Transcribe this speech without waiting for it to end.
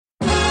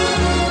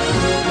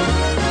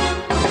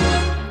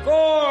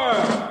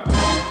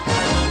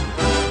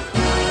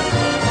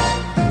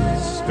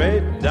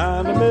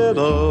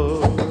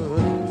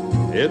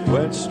It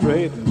went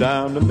straight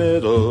down the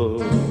middle.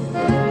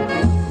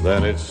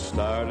 Then it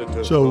started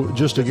to... So,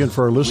 just again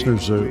for our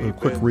listeners, a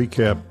quick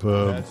recap.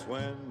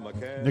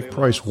 Nick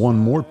Price won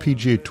more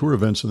PGA Tour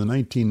events in the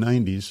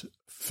 1990s,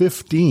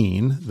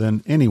 15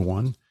 than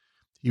anyone.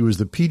 He was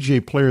the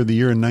PGA Player of the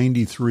Year in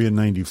 93 and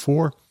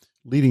 94,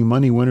 leading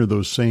money winner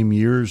those same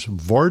years,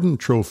 Varden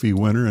Trophy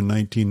winner in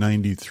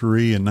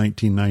 1993 and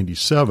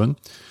 1997,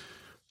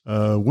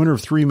 winner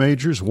of 3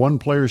 majors, 1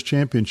 Players'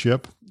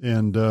 Championship,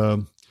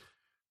 and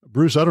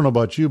Bruce, I don't know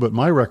about you, but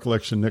my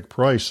recollection, Nick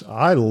Price,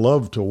 I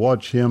loved to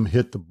watch him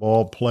hit the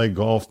ball, play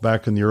golf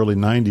back in the early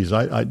 90s.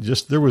 I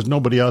just, there was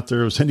nobody out there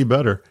who was any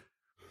better.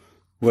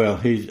 Well,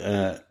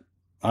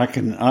 I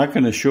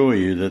can assure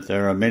you that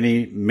there are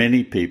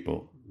many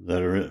people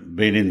that are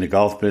been in the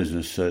golf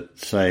business that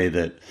say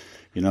that,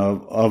 you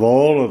know, of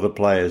all of the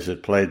players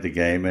that played the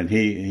game, and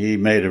he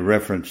made a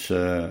reference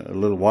a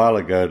little while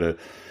ago to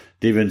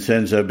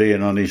DiVincenzo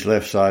being on his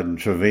left side and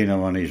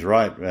Trevino on his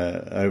right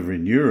over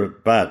in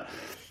Europe, but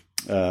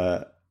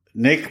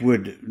Nick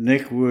would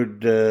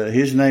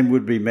his name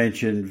would be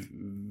mentioned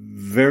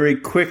very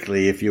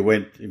quickly if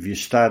you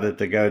started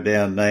to go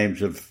down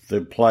names of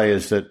the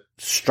players that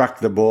struck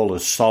the ball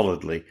as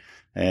solidly.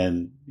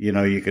 And, you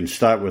know, you can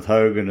start with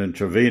Hogan and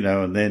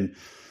Trevino, and then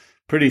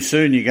pretty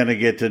soon you're going to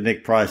get to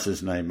Nick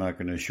Price's name. I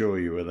can assure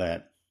you of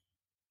that.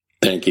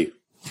 Thank you.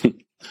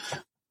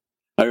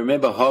 I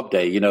remember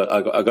Hobday. You know,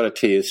 I got to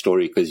tell you a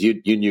story because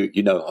you knew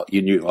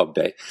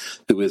Hobday,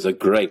 who was a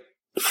great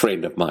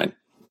friend of mine.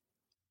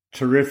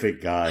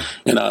 Terrific guy.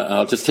 And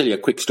I'll just tell you a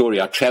quick story.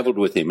 I traveled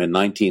with him in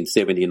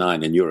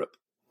 1979 in Europe.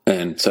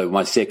 And so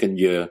my second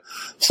year,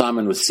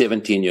 Simon was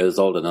 17 years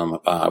older than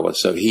I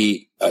was. So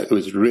it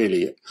was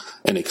really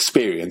an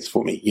experience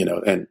for me, you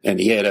know, and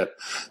he had a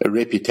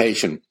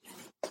reputation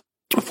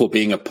for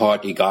being a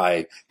party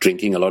guy,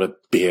 drinking a lot of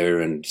beer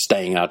and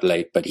staying out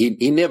late. But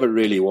he never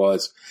really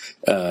was,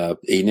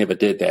 he never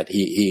did that.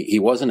 He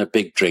wasn't a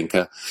big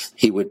drinker.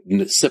 He would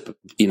sip,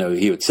 you know,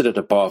 he would sit at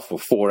a bar for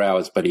 4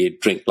 hours, but he'd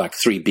drink like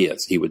 3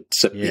 beers. He would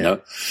sip, you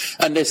know,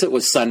 unless it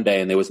was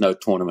Sunday and there was no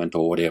tournament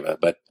or whatever.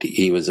 But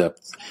he was a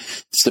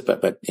sipper,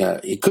 but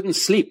he couldn't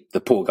sleep,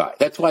 the poor guy.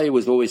 That's why he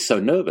was always so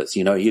nervous.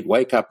 You know, he'd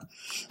wake up,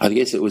 I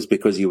guess it was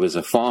because he was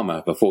a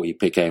farmer before he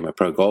became a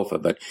pro golfer,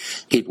 but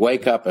he'd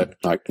wake up at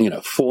like, you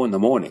know, 4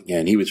 a.m.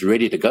 and he was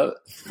ready to go.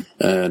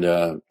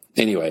 And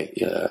anyway,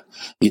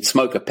 he'd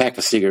smoke a pack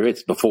of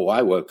cigarettes before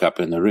I woke up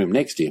in the room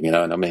next to him, you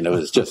know, and I mean, it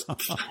was just,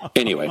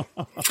 anyway.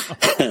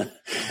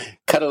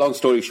 Cut a long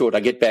story short, I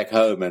get back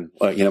home and,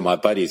 you know, my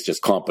buddies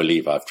just can't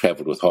believe I've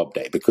traveled with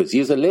Hobday because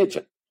he's a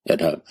legend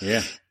at home.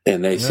 Yeah.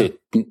 And they said,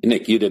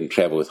 Nick, you didn't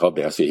travel with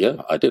Hobday. I said,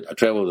 yeah, I did. I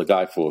traveled with a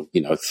guy for,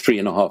 you know,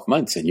 3.5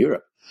 months in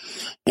Europe.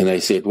 And they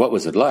said, what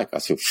was it like? I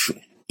said,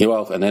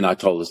 well, and then I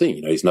told the thing,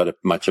 you know, he's not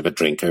much of a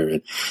drinker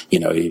and, you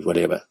know,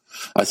 whatever.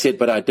 I said,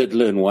 but I did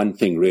learn one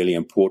thing really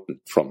important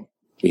from,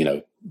 you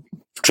know,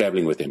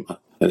 traveling with him.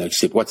 And they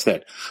said, what's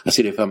that? I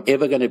said, if I'm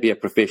ever going to be a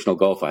professional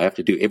golfer, I have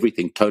to do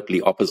everything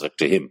totally opposite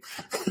to him.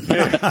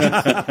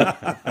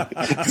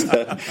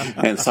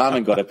 And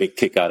Simon got a big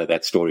kick out of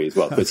that story as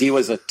well, because he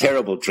was a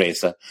terrible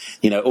dresser.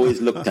 You know, always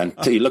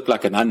he looked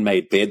like an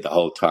unmade bed the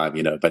whole time,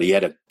 you know, but he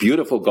had a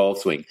beautiful golf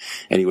swing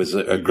and he was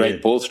a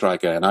great ball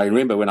striker. And I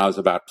remember when I was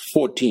about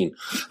 14,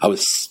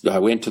 I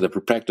went to the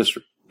practice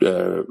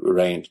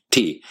range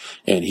tee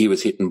and he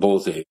was hitting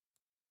balls there.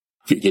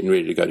 Getting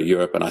ready to go to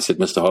Europe, and I said,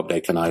 Mr.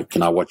 Hobday,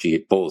 can I watch you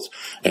hit balls?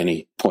 And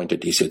he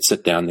pointed, he said,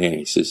 sit down there.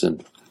 He says,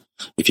 and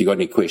if you got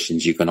any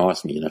questions, you can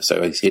ask me, you know.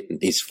 So he's hitting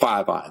his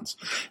 5 irons,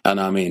 and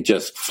I mean,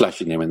 just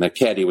flushing them, and the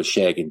caddy was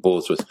shagging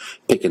balls, was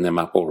picking them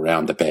up all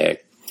around the bag.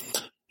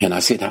 And I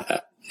said,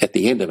 at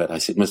the end of it, I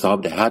said, Mr.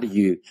 Hobday, how do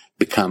you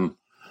become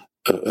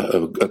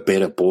a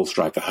better ball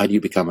striker? How do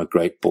you become a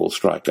great ball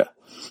striker?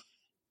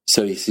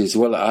 So he says,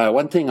 well,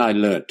 one thing I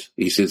learned,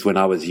 he says, when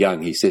I was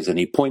young, he says, and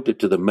he pointed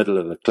to the middle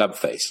of the club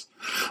face,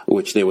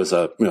 which there was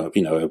the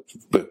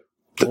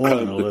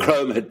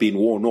chrome had been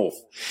worn off.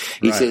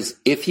 He says,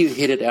 if you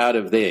hit it out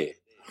of there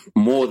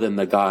more than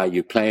the guy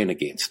you're playing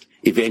against,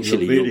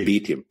 eventually you'll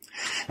beat him.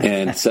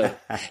 And so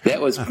that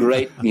was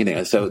great, you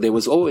know. So there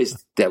was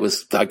always, that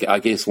was, I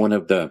guess, one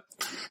of the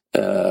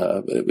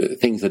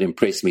things that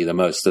impressed me the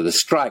most. So the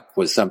strike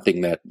was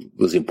something that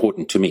was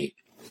important to me.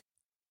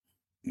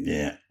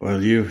 Yeah,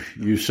 well,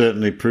 you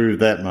certainly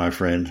proved that, my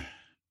friend.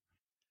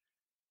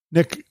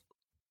 Nick,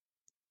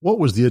 what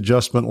was the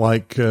adjustment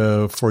like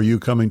for you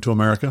coming to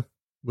America?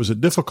 Was it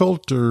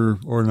difficult or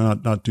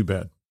not too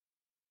bad?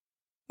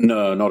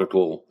 No, not at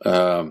all.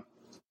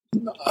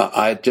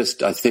 I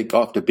think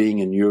after being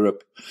in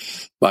Europe,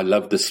 I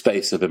loved the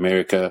space of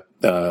America.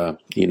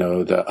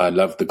 I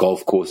loved the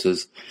golf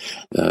courses.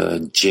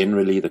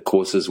 Generally, the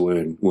courses were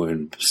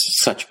in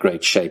such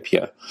great shape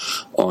here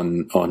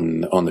on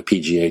the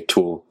PGA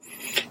Tour.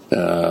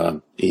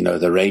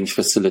 The range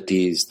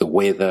facilities, the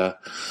weather,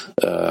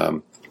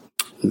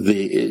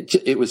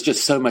 it was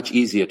just so much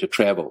easier to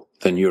travel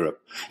than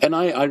Europe. And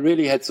I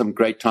really had some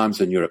great times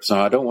in Europe, so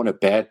I don't want to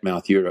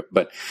badmouth Europe,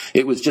 but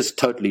it was just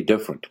totally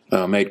different.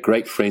 I made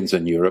great friends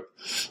in Europe,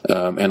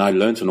 and I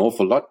learned an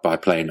awful lot by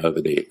playing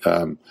over there.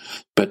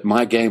 But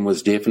my game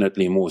was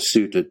definitely more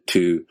suited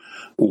to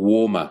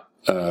warmer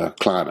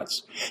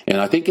climates.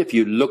 And I think if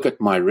you look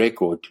at my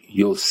record,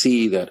 you'll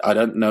see that I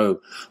don't know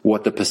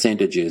what the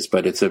percentage is,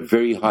 but it's a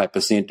very high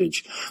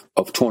percentage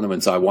of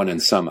tournaments I won in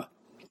summer.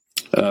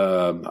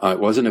 I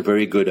wasn't a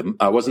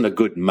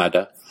good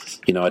mudder.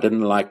 I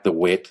didn't like the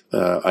wet.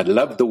 I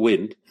loved the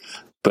wind,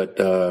 but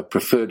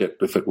preferred it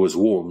if it was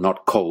warm,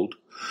 not cold.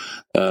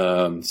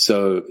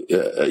 So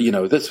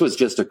this was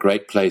just a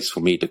great place for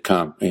me to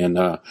come. And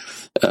I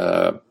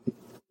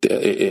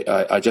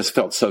just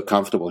felt so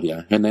comfortable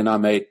here. And then I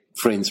made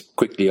friends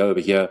quickly over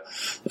here,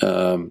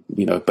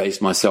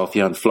 based myself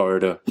here in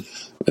Florida,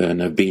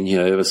 and have been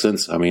here ever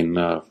since. I mean,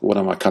 what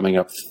am I coming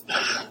up?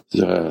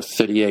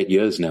 38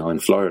 years now in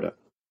Florida.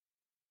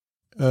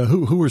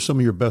 Who were some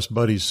of your best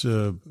buddies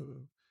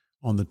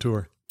on the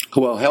tour?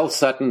 Well, Hal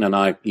Sutton and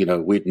I,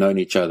 we'd known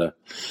each other,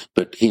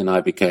 but he and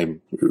I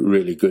became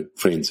really good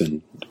friends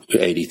in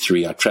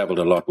 '83. I traveled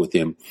a lot with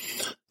him.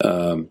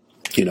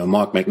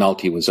 Mark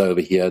McNulty was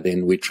over here.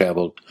 Then we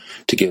traveled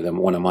together.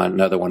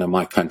 Another one of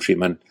my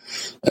countrymen.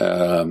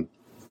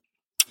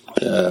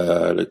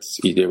 Let's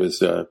see, there was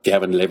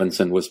Gavin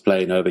Levinson was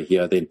playing over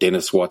here. Then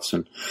Dennis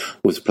Watson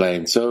was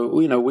playing. So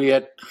we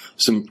had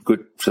some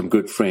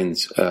good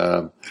friends.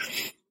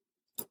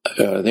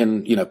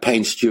 Then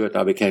Payne Stewart,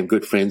 I became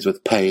good friends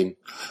with Payne.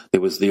 There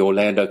was the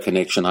Orlando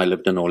connection. I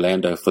lived in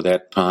Orlando for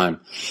that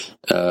time,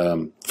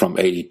 from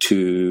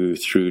 '82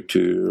 through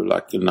to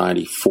like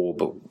 '94,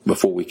 but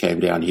before we came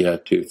down here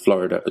to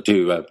Florida,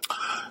 to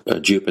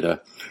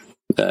Jupiter.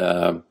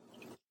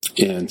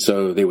 And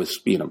so there was,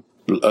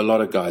 a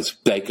lot of guys,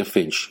 Baker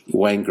Finch,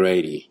 Wayne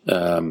Grady,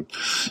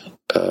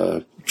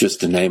 just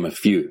to name a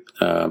few.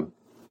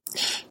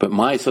 But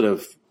my sort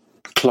of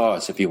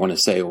class, if you want to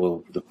say,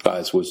 all the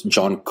guys, was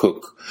John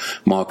Cook,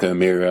 Mark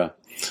O'Meara.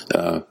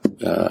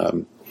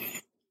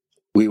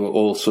 We were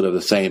all sort of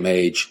the same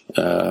age,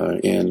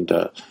 and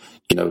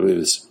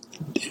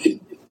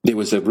there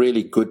was a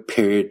really good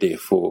period there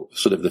for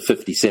sort of the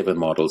 57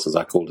 models, as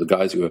I call it, the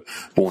guys who were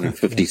born in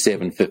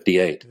 57,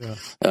 58. Yeah.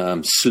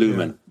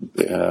 Sluman,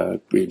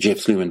 Jeff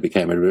Sluman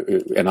became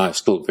and I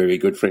still very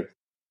good friend.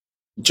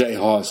 Jay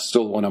Haas,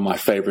 still one of my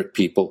favorite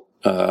people.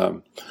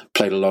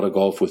 Played a lot of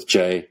golf with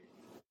Jay.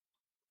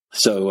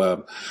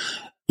 So,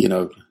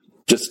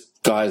 just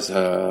guys,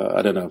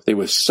 I don't know, there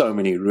were so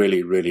many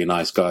really, really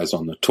nice guys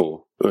on the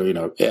tour,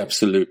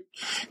 absolute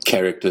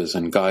characters,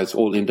 and guys,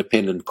 all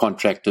independent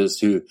contractors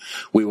who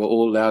we were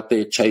all out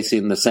there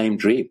chasing the same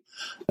dream.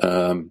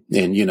 And,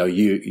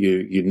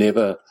 you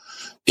never,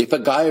 if a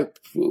guy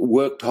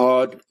worked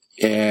hard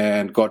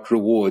and got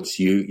rewards,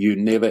 you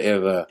never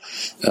ever,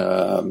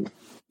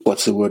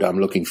 what's the word I'm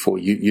looking for?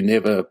 You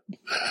never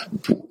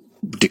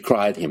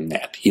decried him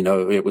that,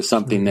 it was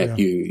something that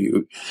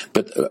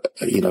but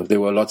there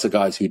were lots of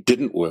guys who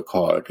didn't work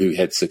hard, who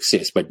had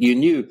success, but you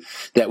knew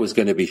that was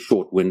going to be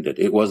short-winded.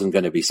 It wasn't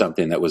going to be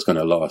something that was going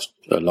to last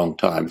a long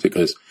time,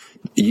 because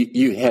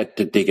you had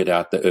to dig it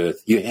out the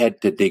earth. You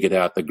had to dig it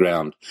out the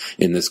ground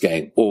in this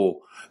game, or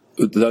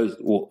those,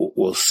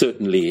 well,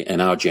 certainly in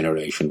our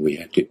generation, we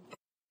had to.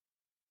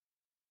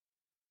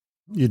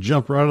 You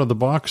jump right out of the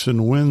box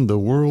and win the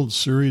World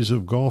Series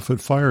of Golf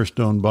at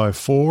Firestone by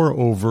 4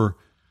 over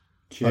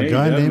a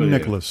guy named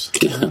Nicholas.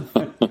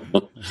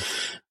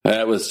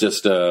 That was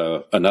just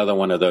another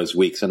one of those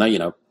weeks. And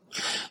I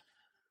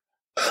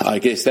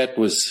guess that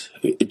was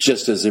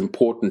just as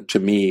important to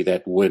me,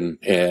 that win,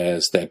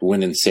 as that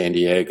win in San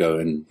Diego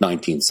in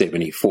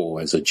 1974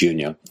 as a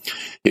junior.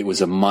 It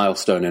was a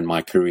milestone in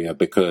my career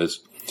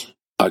because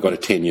I got a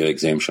 10-year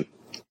exemption.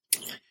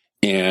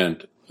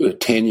 And a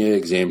 10-year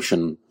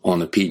exemption on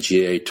the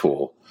PGA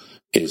Tour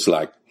is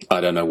like, I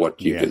don't know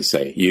what you can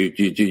say.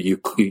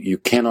 You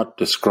cannot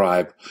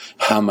describe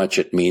how much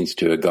it means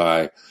to a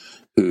guy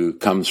who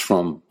comes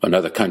from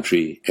another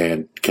country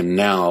and can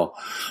now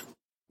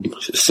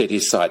set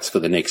his sights for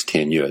the next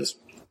 10 years.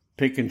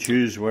 Pick and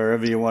choose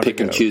wherever you want to go.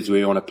 Pick and choose where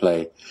you want to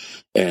play.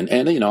 And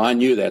I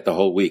knew that the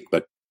whole week,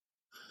 but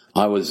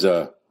I was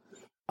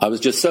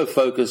just so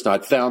focused.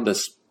 I'd found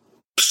this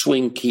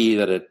swing key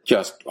that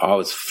I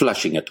was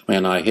flushing it,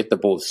 and I hit the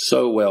ball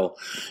so well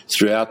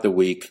throughout the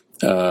week.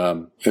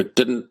 It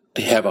didn't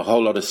have a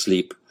whole lot of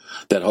sleep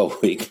that whole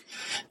week.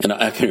 And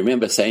I can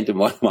remember saying to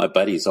one of my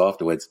buddies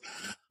afterwards,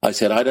 I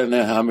said, I don't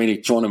know how many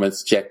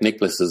tournaments Jack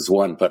Nicklaus has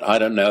won, but I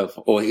don't know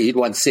or he'd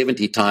won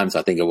 70 times,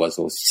 I think it was,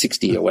 or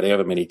 60 or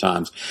whatever many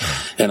times.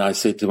 And I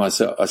said to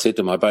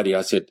my buddy,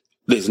 I said,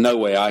 there's no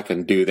way I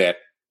can do that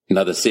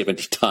another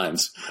 70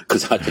 times,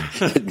 because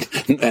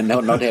and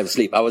not have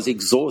sleep. I was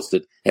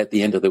exhausted at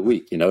the end of the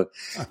week,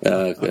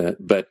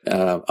 but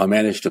I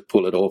managed to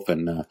pull it off.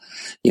 And,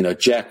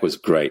 Jack was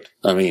great.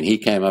 I mean, he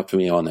came up to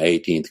me on the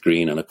 18th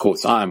green, and of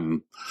course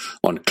I'm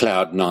on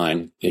cloud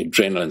 9, the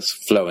adrenaline's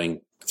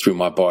flowing through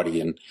my body.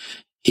 And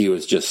he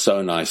was just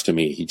so nice to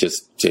me. He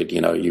just said,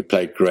 you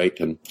played great,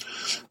 and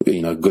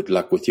good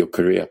luck with your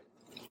career.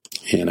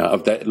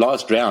 Of that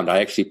last round,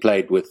 I actually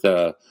played with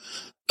Hale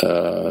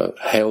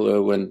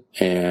Irwin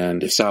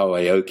and Isao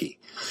Aoki.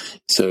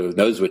 So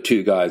those were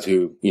two guys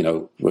who,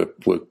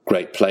 were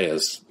great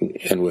players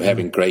and were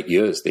having great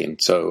years then.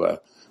 So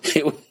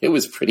it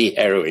was pretty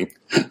harrowing.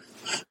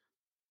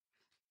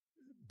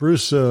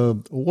 Bruce,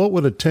 what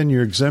would a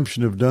 10-year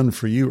exemption have done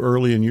for you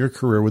early in your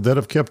career? Would that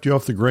have kept you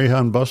off the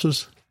Greyhound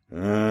buses?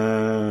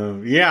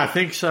 Yeah, I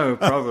think so,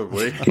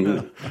 probably.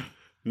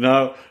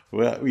 No,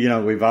 well,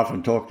 we've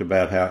often talked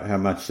about how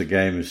much the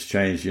game has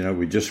changed.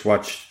 We just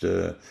watched,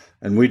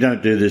 and we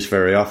don't do this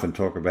very often,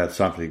 talk about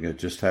something that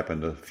just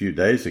happened a few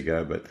days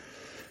ago, but,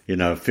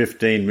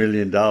 $15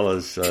 million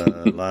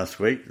last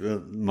week.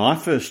 My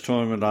first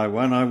tournament I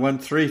won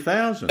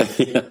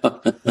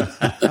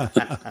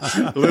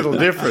 $3,000. A little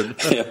different.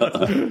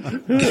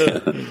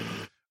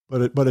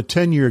 But a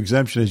 10-year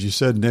exemption, as you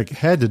said, Nick,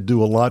 had to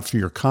do a lot for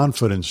your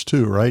confidence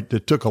too, right?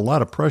 It took a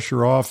lot of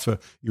pressure off.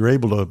 You're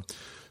able to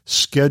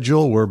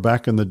schedule, where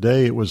back in the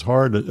day it was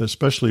hard,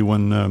 especially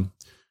when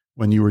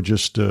you were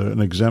just an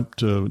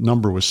exempt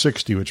number was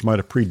 60, which might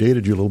have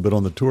predated you a little bit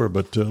on the tour,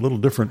 but a little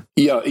different.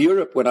 Yeah,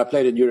 Europe, when I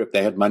played in Europe,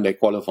 they had Monday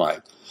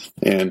qualifying.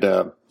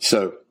 And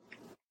so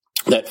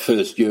that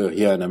first year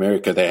here in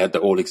America, they had the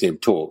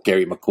all-exempt tour.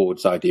 Gary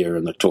McCord's idea,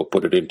 and the tour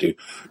put it into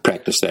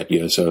practice that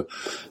year. So,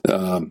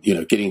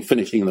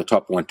 finishing in the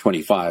top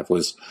 125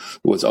 was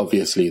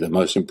obviously the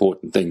most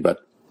important thing. But,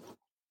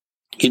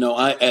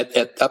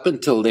 up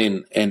until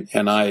then,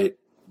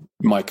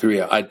 my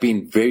career, I'd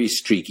been very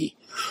streaky.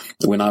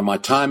 When my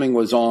timing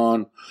was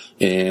on,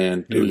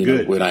 and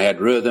when I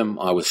had rhythm,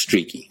 I was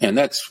streaky. And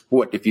that's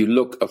if you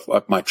look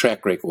at my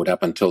track record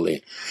up until then,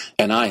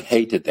 and I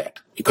hated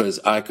that, because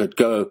I could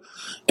go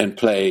and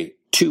play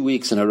 2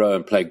 weeks in a row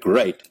and play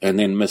great, and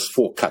then miss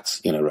 4 cuts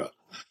in a row.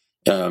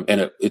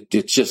 And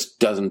it just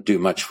doesn't do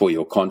much for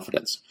your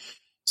confidence.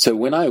 So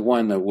when I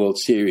won the World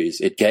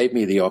Series, it gave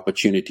me the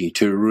opportunity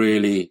to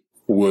really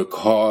work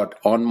hard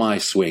on my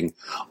swing,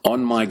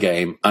 on my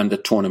game, under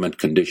tournament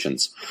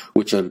conditions,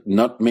 which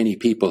not many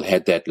people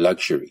had that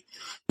luxury.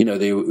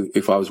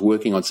 If I was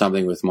working on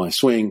something with my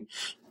swing,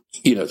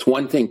 it's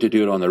one thing to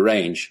do it on the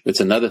range. It's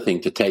another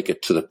thing to take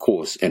it to the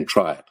course and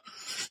try it.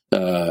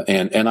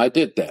 And I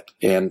did that.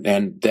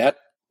 And that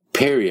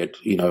period,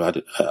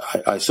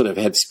 I sort of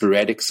had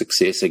sporadic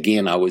success.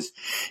 Again, I was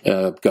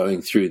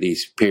going through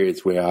these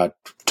periods where I'd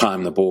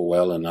time the ball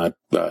well and I'd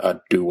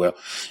do well,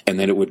 and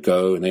then it would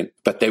go.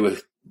 But I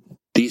was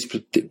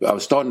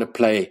starting to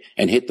play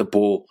and hit the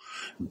ball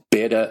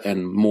better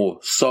and more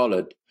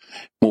solid,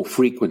 more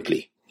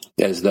frequently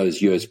as those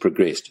years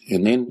progressed.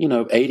 And then,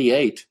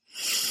 88,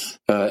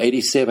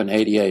 87,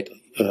 88,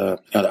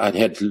 I'd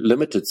had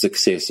limited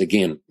success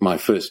again. My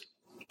first,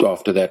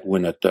 after that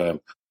win at the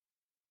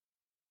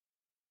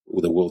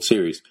World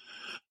Series.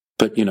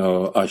 But,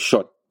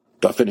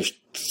 I finished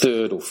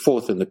 3rd or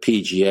 4th in the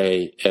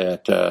PGA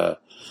at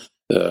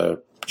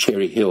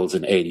Cherry Hills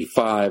in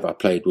 85. I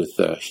played with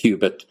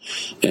Hubert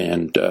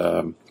and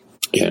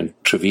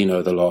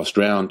Trevino the last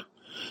round.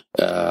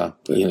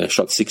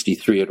 Shot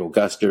 63 at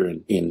Augusta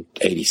in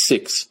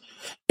 86.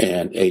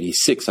 And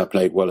 86, I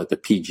played well at the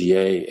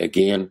PGA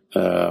again.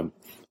 There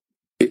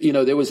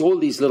was all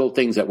these little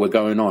things that were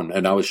going on,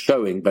 and I was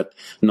showing, but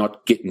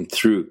not getting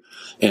through.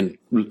 And,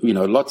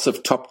 lots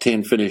of top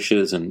 10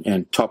 finishes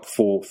and top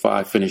 4,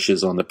 5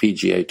 finishes on the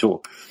PGA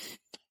Tour.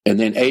 And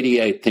then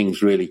 88,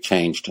 things really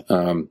changed.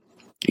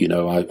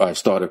 I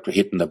started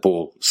hitting the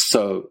ball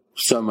so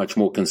much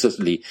more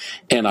consistently,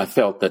 and I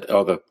felt that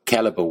of a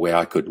caliber where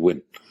I could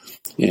win.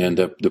 And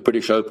the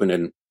British Open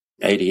in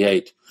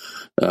 88,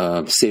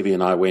 Seve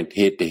and I went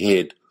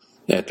head-to-head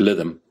at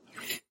Lytham.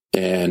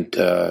 And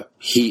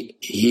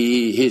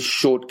his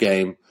short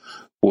game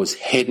was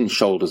head and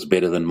shoulders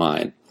better than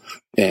mine,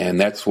 and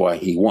that's why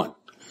he won.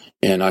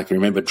 And I can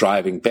remember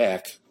driving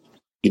back,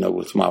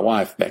 with my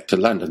wife back to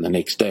London the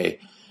next day,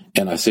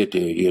 and I said to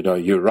her,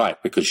 you're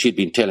right, because she'd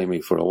been telling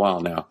me for a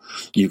while now,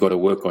 you got to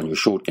work on your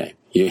short game.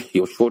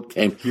 Your short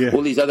game. Yeah.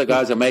 All these other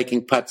guys are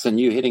making putts and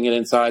you hitting it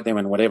inside them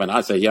and whatever. And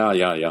I say,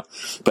 yeah.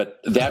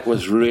 But that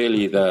was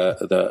really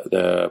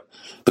the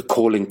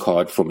calling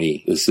card for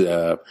me is,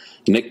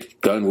 Nick,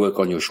 go and work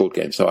on your short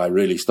game. So I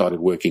really started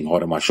working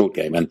hard on my short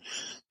game. And,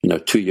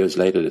 2 years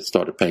later, it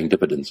started paying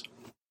dividends.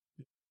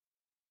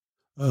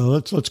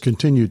 Let's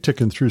continue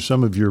ticking through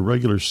some of your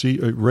regular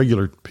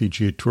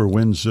PGA Tour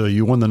wins.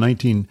 You won the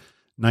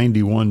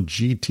 1991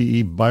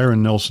 GTE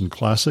Byron Nelson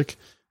Classic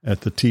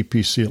at the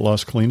TPC at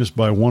Las Colinas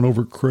by 1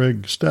 over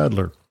Craig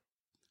Stadler.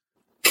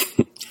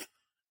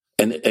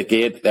 And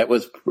again, that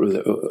was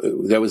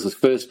the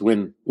first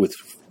win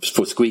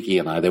for Squeaky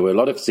and I. There were a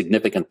lot of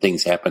significant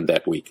things happened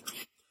that week,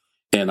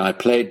 and I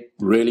played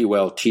really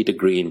well tee to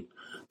green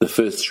the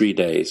first 3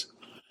 days,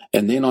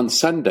 and then on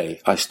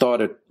Sunday I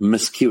started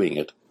miscuing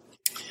it.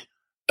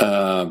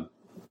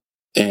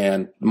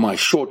 And my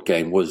short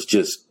game was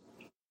just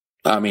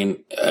I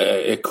mean,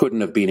 it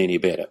couldn't have been any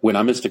better. When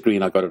I missed a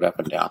green, I got it up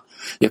and down.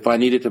 If I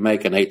needed to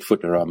make an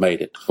 8-footer, I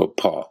made it for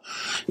par.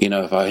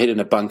 If I hit in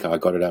a bunker, I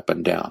got it up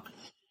and down.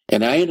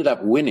 And I ended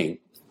up winning.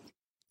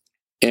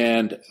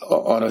 And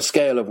on a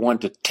scale of 1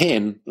 to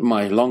 10,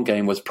 my long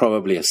game was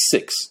probably a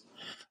 6,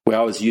 where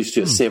I was used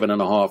to a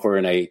 7.5 or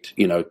an 8,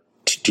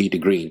 tee to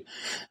green.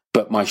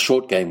 But my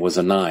short game was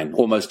a 9,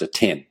 almost a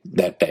 10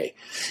 that day.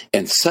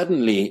 And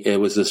suddenly it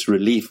was this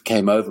relief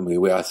came over me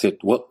where I said,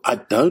 well, I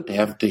don't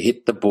have to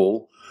hit the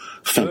ball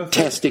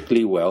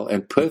fantastically well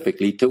and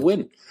perfectly to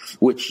win,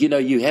 which,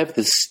 you have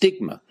the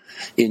stigma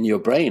in your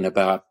brain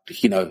about,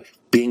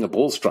 being a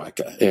ball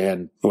striker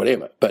and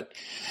whatever. But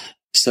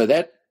so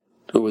that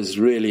was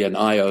really an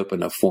eye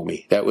opener for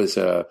me. That was,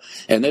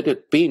 and that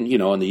had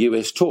been, on the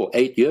US tour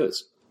 8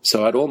 years.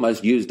 So I'd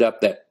almost used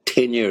up that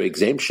 10-year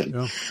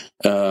exemption.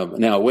 Yeah.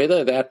 Now,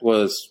 whether that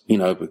was,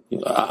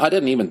 I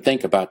didn't even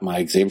think about my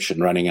exemption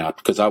running out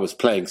because I was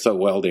playing so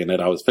well then that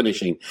I was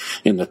finishing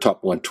in the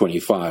top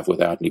 125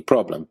 without any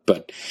problem.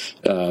 But,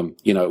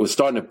 it was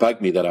starting to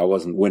bug me that I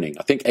wasn't winning.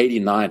 I think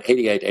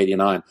 88,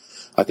 89,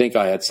 I think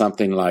I had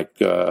something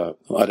like,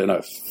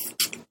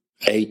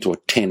 8 or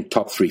 10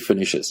 top 3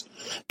 finishes.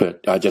 But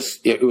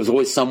it was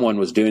always someone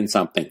was doing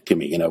something to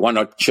me. One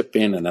would chip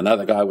in and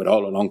another guy would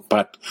hole a long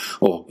putt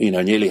or,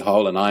 nearly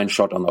hole an iron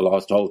shot on the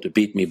last hole to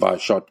beat me by a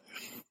shot.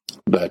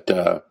 But,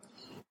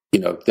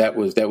 that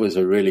was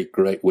a really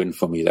great win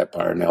for me, that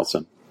Byron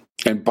Nelson.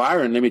 And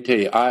Byron, let me tell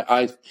you,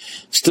 I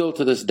still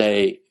to this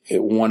day,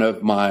 one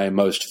of my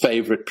most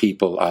favorite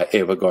people I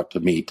ever got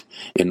to meet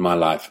in my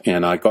life.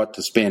 And I got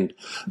to spend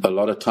a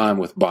lot of time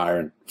with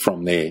Byron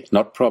from there.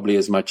 Not probably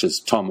as much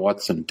as Tom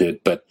Watson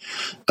did, but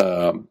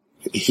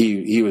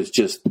he was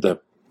just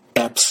the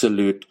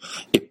absolute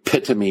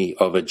epitome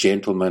of a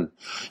gentleman,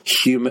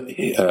 human,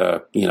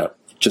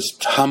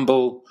 just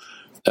humble,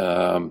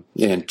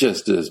 and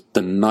just as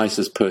the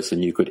nicest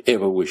person you could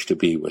ever wish to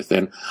be with.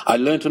 And I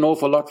learned an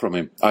awful lot from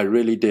him. I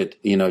really did,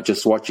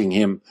 just watching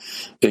him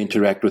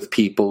interact with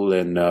people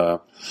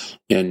and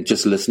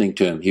just listening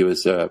to him. He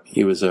was a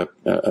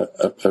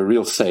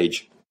real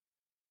sage.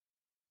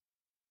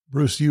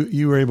 Bruce,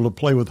 you were able to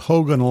play with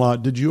Hogan a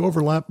lot. Did you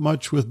overlap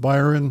much with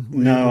Byron?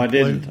 No, I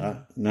didn't.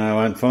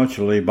 No,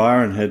 unfortunately,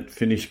 Byron had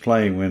finished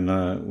playing when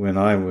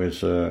I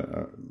was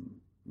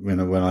when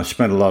I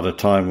spent a lot of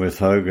time with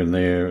Hogan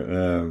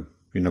there,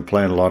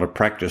 playing a lot of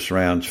practice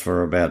rounds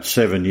for about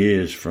 7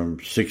 years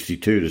from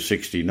 62 to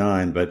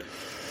 69. But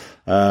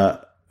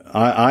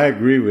I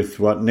agree with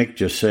what Nick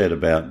just said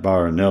about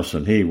Byron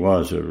Nelson. He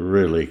was a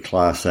really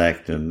class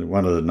act and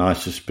one of the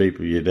nicest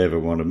people you'd ever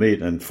want to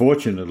meet. And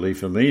fortunately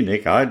for me,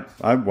 Nick, I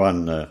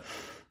won the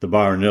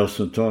Byron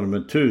Nelson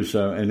tournament too.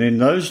 And in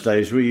those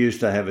days, we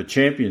used to have a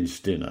champions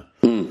dinner.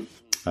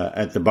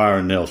 At the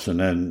Byron Nelson,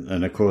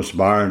 and of course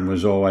Byron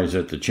was always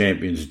at the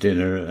champions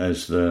dinner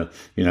as the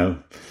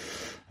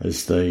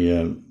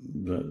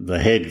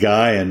head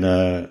guy,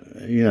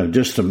 and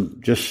just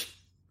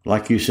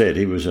like you said,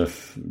 he was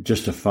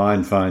just a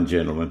fine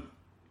gentleman.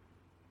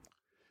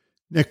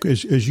 Nick,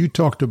 as you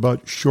talked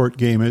about short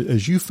game,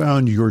 as you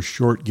found your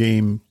short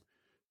game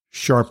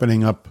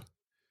sharpening up,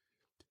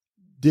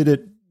 did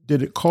it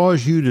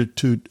cause you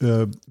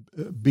to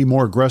be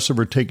more aggressive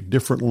or take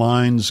different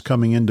lines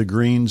coming into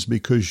greens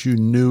because you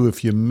knew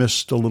if you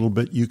missed a little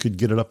bit, you could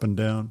get it up and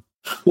down?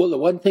 Well, the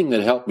one thing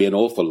that helped me an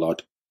awful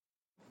lot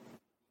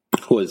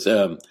was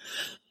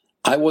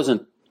I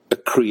wasn't a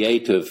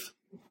creative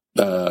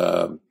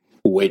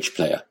wedge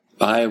player.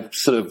 I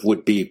sort of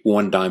would be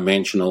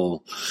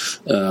one-dimensional.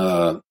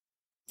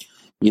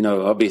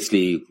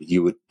 Obviously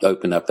you would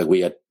open up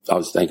that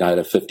I had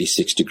a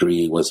 56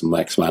 degree was the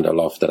max amount of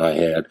loft that I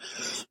had.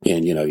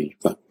 And,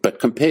 but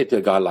compared to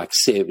a guy like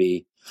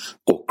Seve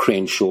or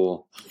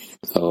Crenshaw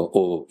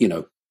or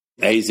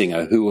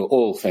Azinger, who were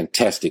all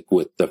fantastic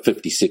with the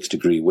 56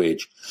 degree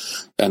wedge.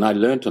 And I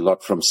learned a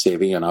lot from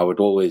Seve, and I would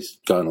always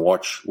go and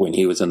watch when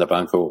he was in the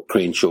bunker, or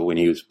Crenshaw when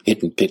he was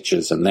hitting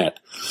pitches and that.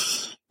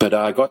 But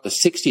I got the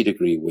 60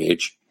 degree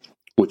wedge,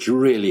 which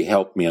really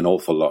helped me an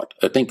awful lot.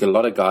 I think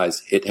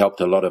it helped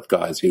a lot of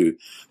guys who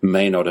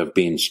may not have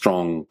been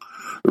strong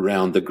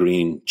around the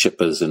green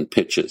chippers and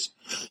pitches.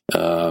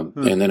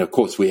 And then, of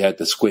course, we had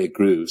the square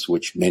grooves,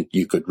 which meant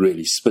you could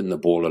really spin the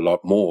ball a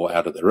lot more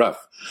out of the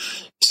rough.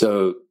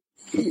 So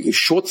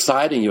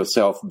short-siding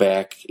yourself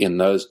back in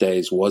those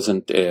days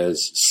wasn't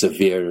as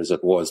severe as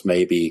it was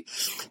maybe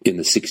in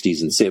the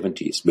 60s and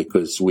 70s,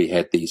 because we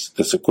had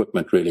this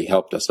equipment really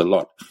helped us a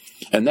lot.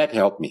 And that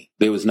helped me.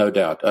 There was no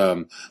doubt.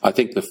 I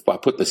think I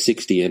put the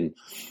 60 in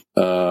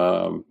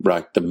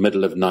right the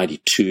middle of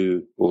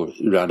 92 or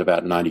around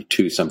about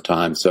 92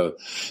 sometime. So,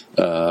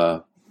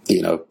 the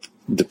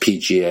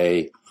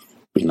PGA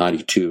in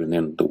 92 and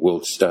then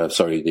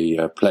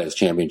the Players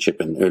Championship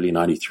in early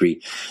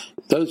 93.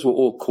 Those were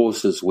all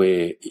courses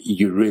where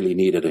you really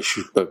needed a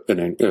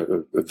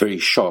very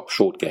sharp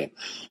short game.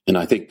 And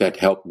I think that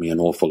helped me an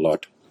awful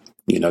lot.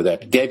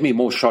 That gave me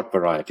more shot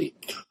variety.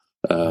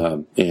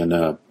 Now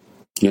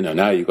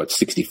you've got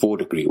 64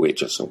 degree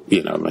wedges. So,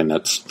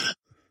 that's.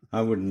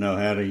 I wouldn't know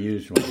how to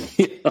use one.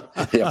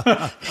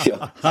 Yeah.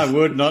 I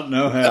would not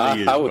know how to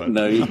use one. I wouldn't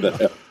know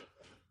either.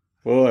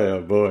 Boy,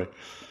 oh boy.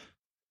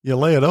 You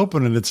lay it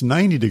open and it's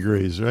 90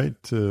 degrees, right?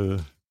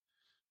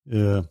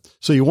 Yeah.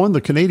 So you won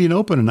the Canadian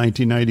Open in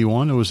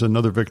 1991. It was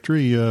another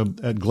victory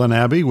at Glen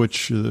Abbey,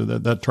 which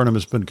that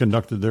tournament's been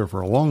conducted there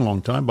for a long,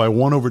 long time by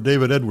one over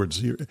David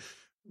Edwards. Your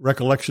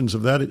recollections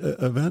of that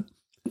event?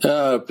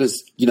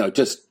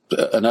 Just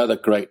another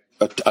great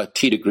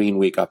tee to green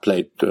week. I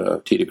played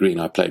tee to green.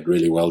 I played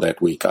really well that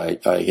week.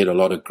 I hit a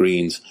lot of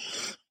greens.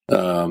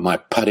 My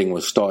putting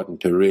was starting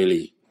to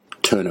really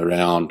turn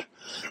around.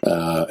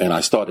 And I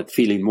started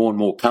feeling more and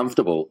more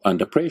comfortable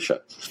under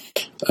pressure.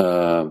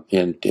 And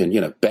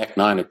back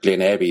nine at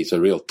Glen Abbey is a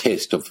real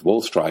test of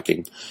ball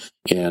striking.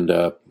 And,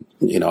 I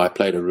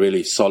played a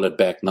really solid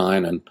back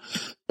nine and,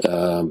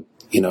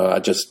 I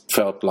just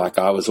felt like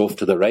I was off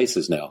to the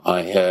races now.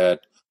 I had,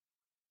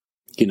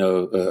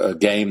 a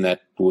game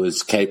that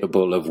was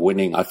capable of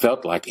winning, I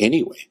felt like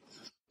anyway.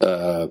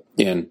 When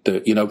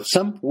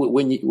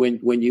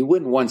you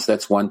win once,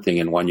 that's one thing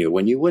in 1 year.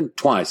 When you win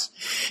twice,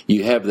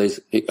 you have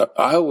this,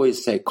 I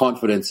always say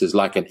confidence is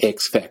like an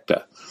X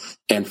factor.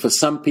 And for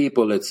some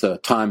people, it's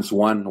times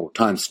one or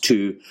times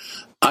two.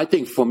 I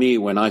think for me,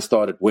 when I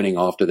started winning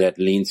after that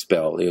lean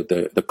spell,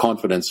 the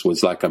confidence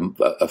was like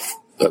a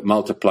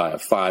multiplier,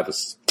 5 or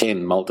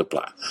 10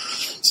 multiplier.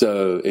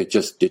 So it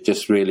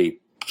just really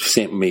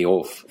sent me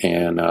off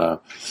and,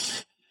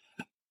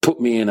 put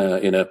me in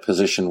a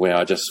position where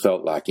I just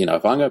felt like,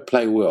 if I'm going to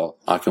play well,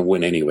 I can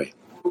win anyway.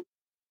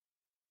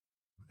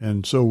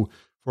 And so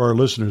for our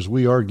listeners,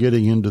 we are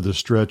getting into the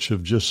stretch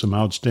of just some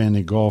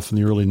outstanding golf in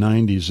the early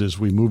 90s as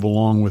we move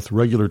along with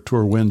regular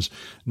tour wins.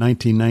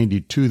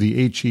 1992,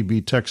 the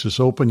HEB Texas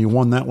Open. You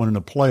won that one in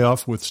a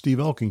playoff with Steve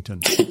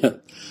Elkington.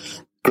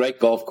 Great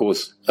golf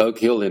course, Oak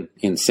Hill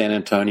in San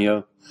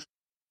Antonio.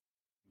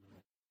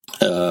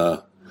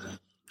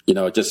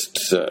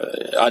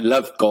 I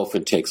love golf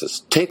in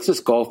Texas.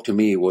 Texas golf to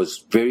me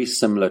was very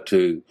similar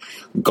to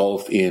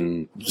golf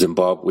in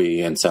Zimbabwe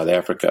and South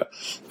Africa.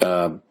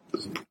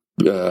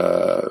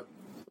 Bermuda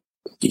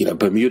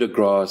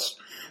grass,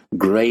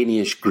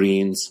 grainish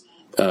greens,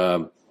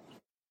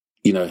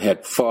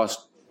 had fast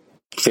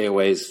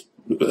fairways,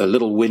 a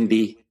little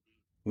windy.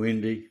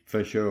 Windy,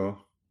 for sure.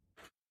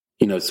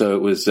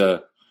 So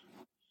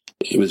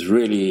it was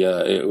really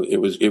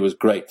it was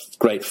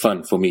great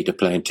fun for me to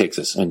play in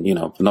Texas, and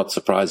not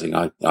surprising.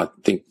 I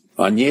think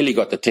I nearly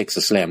got the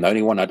Texas Slam. The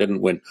only one I didn't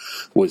win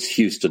was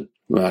Houston.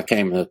 I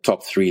came in the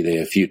top 3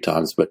 there a few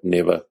times, but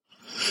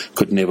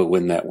could never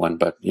win that one.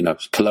 But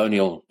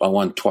Colonial, I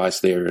won twice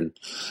there, and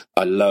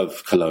I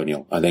love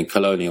Colonial. I think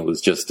Colonial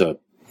was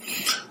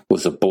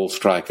was a ball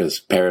striker's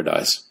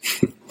paradise.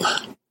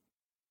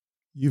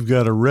 You've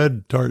got a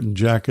red tartan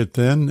jacket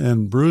then,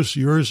 and Bruce,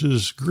 yours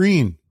is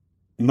green.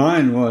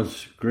 Mine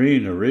was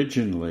green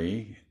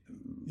originally.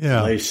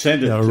 Yeah, they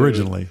sent it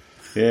originally.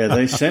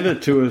 They sent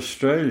it to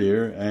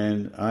Australia,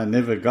 and I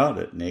never got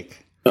it,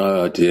 Nick.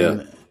 Oh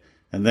dear!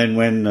 And then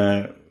when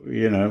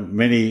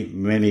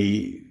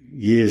many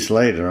years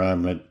later,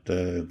 I'm at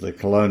the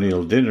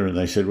Colonial dinner, and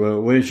they said,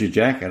 "Well, where's your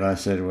jacket?" I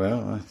said,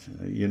 "Well,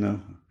 you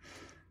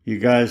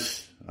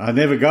guys, I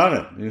never got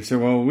it." They said,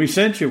 "Well, we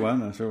sent you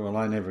one." I said, "Well,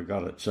 I never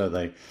got it." So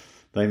they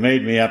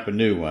made me up a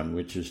new one,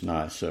 which is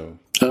nice. So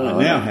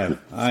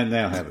I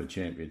now have a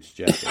champion's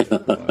jacket.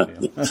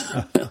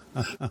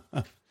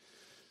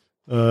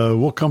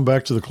 We'll come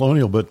back to the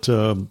Colonial, but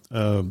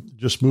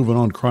just moving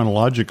on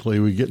chronologically,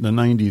 we get into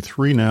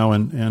 93 now,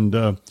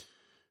 and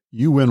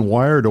you win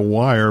wire to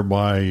wire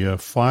by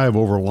 5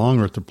 over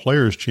Longer at the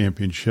Players'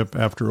 Championship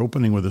after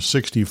opening with a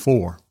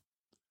 64.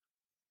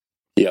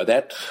 Yeah,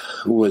 that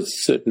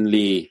was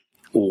certainly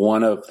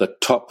one of the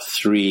top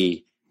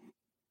 3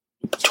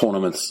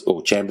 tournaments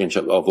or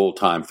championship of all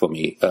time for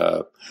me.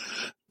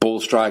 Ball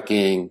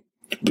striking,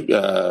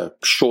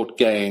 short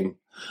game.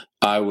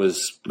 I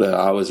was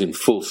in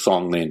full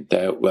song then.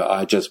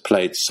 I just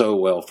played so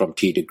well from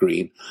tee to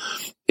green.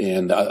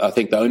 And I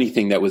think the only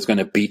thing that was going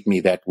to beat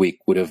me that week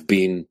would have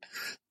been,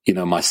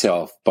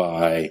 myself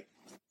by,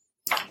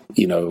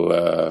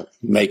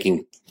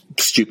 making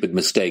stupid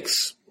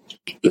mistakes,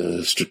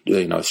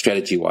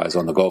 strategy-wise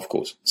on the golf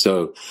course.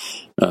 So,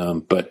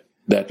 but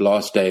that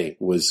last day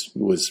was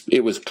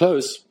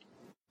close.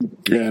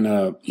 And,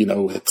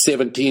 at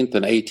 17th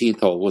and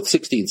 18th hole, with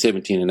 16,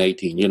 17, and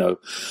 18, you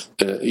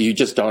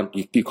just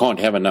you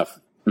can't have enough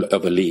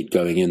of a lead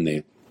going in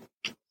there.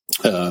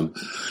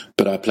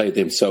 But I played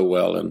them so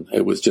well, and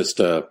it was just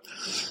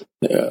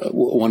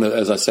one of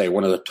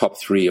the top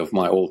 3 of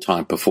my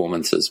all-time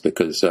performances,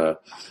 because I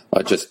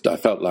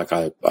felt like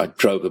I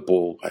drove the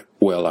ball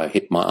well. I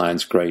hit my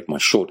irons great. My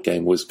short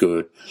game was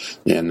good,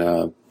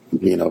 and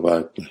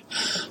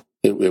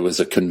it was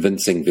a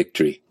convincing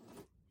victory.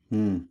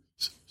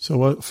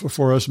 So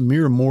for us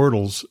mere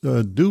mortals,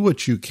 do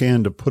what you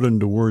can to put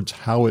into words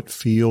how it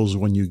feels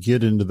when you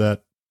get into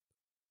that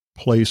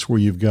place where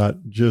you've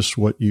got just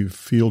what you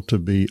feel to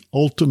be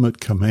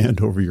ultimate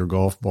command over your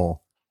golf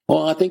ball.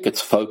 Well, I think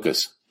it's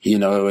focus.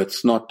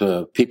 it's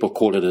not, people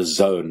call it a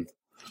zone.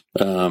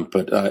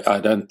 But I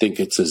don't think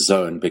it's a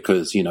zone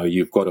because,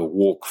 you've got to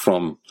walk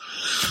from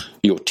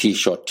your tee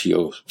shot to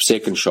your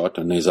second shot,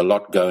 and there's a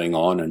lot going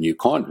on, and you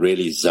can't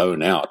really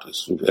zone out,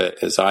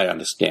 as I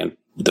understand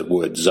the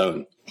word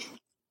zone,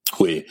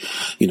 where,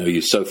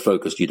 you're so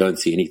focused you don't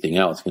see anything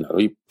else.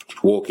 You're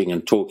walking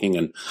and talking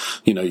and,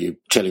 you're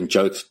telling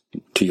jokes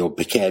to your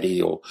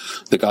caddy or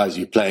the guys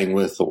you're playing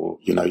with, or,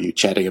 you're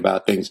chatting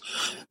about things.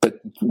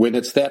 But when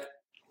it's that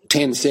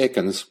 10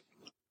 seconds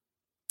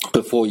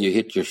before you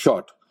hit your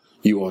shot,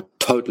 you are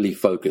totally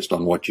focused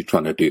on what you're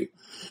trying to do.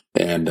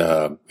 And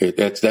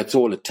that's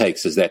all it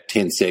takes is that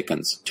 10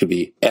 seconds to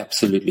be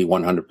absolutely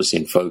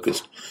 100%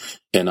 focused.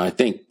 And I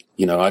think,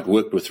 I'd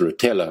worked with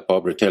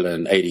Bob Rotella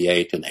in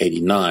 88 and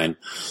 89.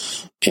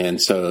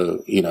 And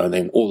so,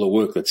 then all the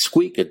work that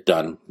Squeak had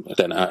done,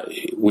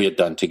 we had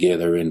done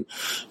together in,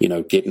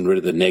 getting rid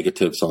of the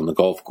negatives on the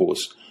golf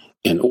course.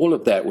 And all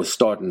of that was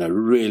starting to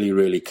really,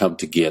 really come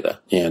together.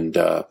 And,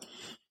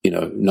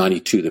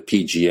 92, the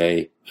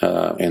PGA,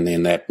 and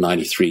then that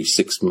 93,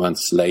 6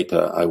 months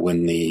later, I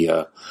win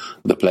the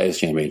Players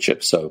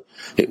Championship. So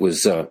it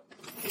was, that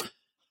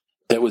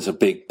was a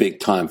big,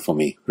 big time for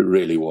me. It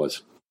really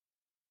was.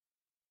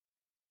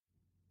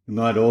 You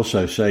might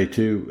also say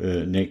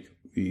too, Nick,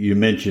 you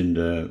mentioned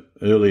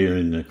earlier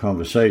in the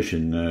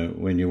conversation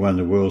when you won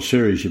the World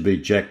Series, you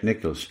beat Jack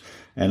Nicklaus.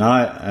 And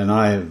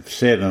I have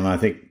said, and I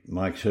think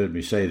Mike's heard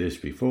me say this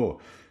before,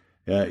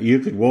 you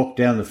could walk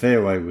down the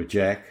fairway with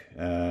Jack.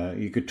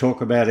 You could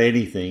talk about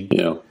anything.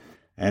 Yeah.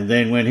 And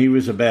then when he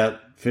was about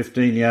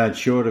 15 yards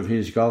short of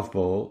his golf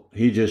ball,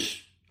 he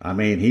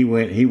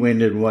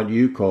went in what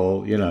you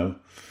call,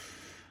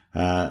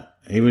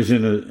 he was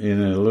in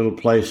a little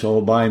place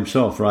all by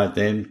himself right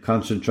then,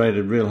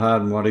 concentrated real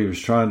hard on what he was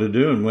trying to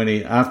do.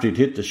 And after he'd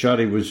hit the shot,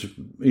 he was,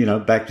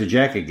 back to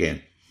Jack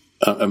again.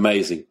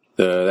 Amazing.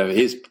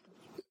 His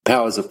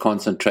powers of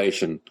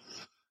concentration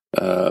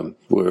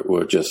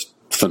were just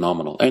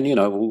phenomenal. And,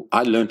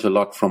 I learned a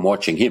lot from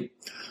watching him,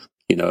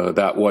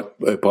 about what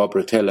Bob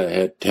Rotella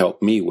had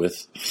helped me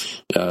with.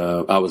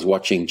 I was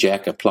watching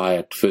Jack apply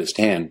it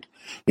firsthand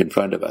in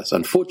front of us.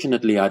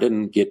 Unfortunately, I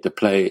didn't get to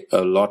play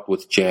a lot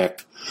with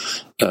Jack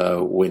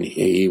when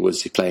he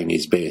was playing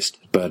his best.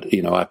 But,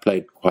 I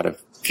played quite a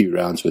few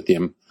rounds with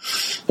him,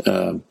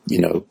 in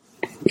the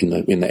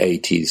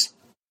 80s.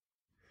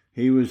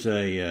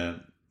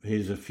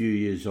 He's a few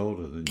years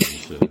older than you,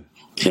 sir.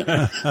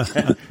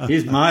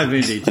 He's my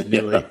vintage,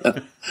 nearly.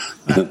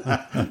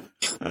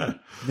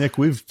 Nick,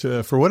 we've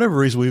for whatever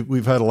reason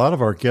we've had a lot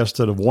of our guests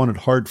that have won at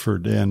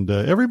Hartford, and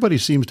everybody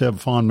seems to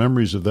have fond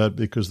memories of that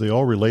because they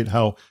all relate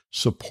how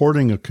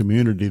supporting a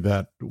community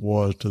that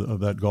was of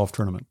that golf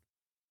tournament.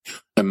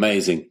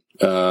 Amazing.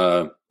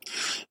 When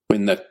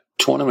the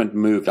tournament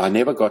moved, I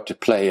never got to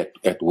play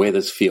at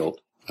Weathersfield.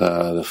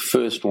 The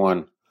first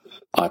one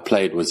I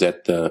played was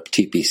at the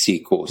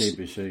TPC course.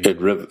 TPC. At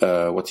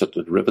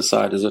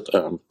Riverside, is it?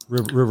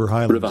 River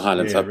Highlands. River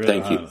Highlands.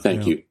 Yeah,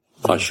 Thank you.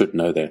 I should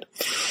know that.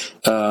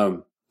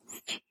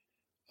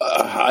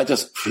 I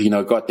just,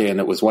 got there and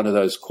it was one of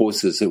those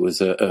courses. It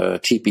was a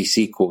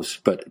TPC course,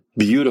 but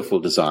beautiful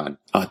design.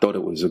 I thought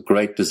it was a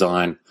great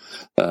design,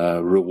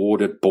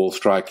 rewarded ball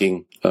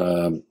striking,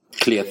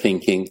 clear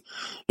thinking.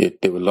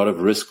 There were a lot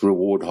of risk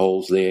reward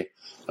holes there.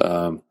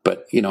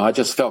 But, I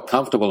just felt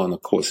comfortable on the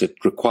course. It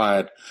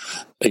required,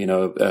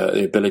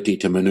 the ability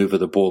to maneuver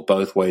the ball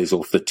both ways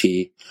off the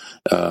tee.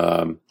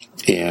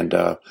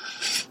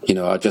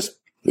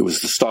 It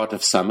was the start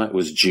of summer. It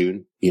was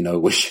June,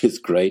 which is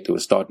great. It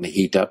was starting to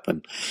heat up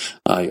and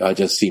I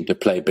just seemed to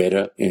play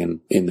better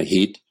in the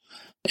heat.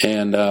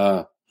 And,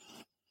 I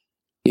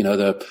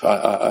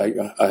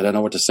don't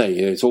know what to say.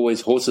 It's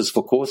always horses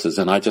for courses.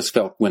 And I just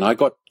felt when I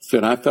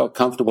felt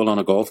comfortable on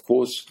a golf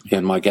course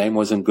and my game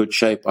was in good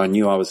shape, I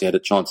knew I had a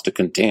chance to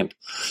contend.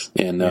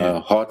 And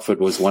Hartford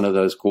was one of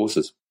those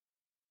courses.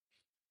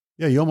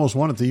 Yeah, you almost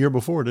won it the year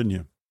before, didn't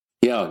you?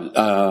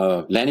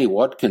 Yeah, Lanny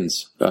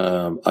Watkins,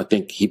 I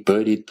think he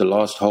birdied the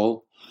last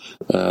hole.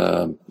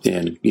 There'd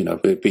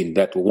been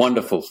that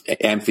wonderful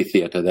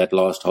amphitheater, that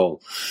last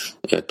hole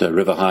at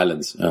River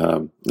Highlands.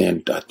 And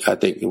I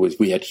think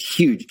we had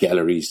huge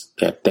galleries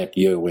that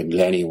year when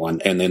Lanny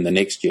won, and then the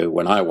next year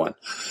when I won.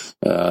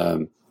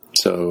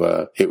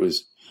 It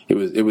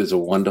was a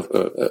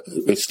wonderful,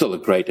 it's still a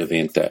great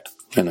event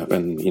and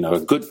a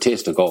good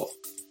test of golf.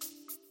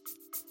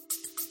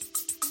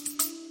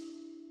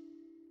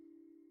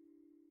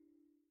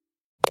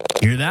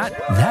 Hear that?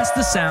 That's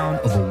the sound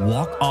of a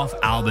walk-off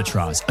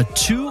albatross, a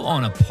 2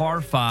 on a par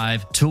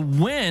 5 to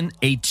win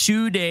a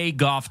 2-day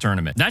golf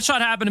tournament. That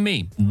shot happened to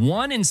me.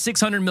 1 in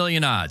 600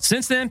 million odds.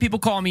 Since then, people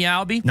call me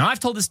Albie. Now, I've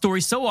told this story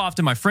so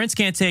often, my friends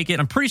can't take it.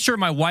 I'm pretty sure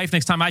my wife,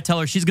 next time I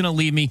tell her, she's going to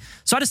leave me.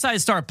 So I decided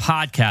to start a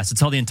podcast to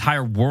tell the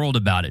entire world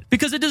about it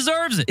because it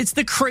deserves it. It's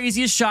the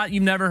craziest shot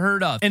you've never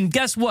heard of. And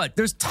guess what?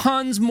 There's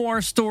tons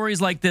more stories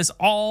like this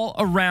all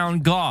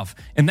around golf.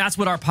 And that's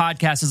what our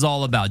podcast is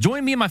all about.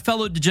 Join me and my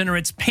fellow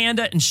degenerates,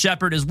 Panda and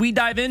Shepard as we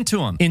dive into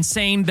them.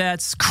 Insane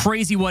bets,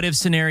 crazy what-if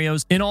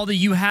scenarios, and all the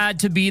you had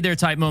to be there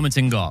type moments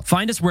in golf.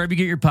 Find us wherever you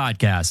get your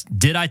podcast.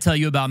 Did I tell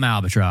you about my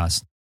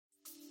Albatross?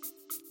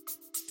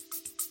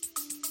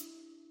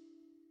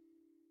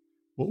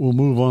 We'll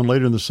move on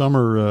later in the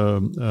summer.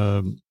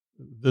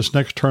 This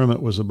next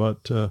tournament was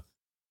about 20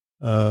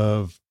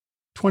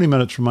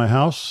 minutes from my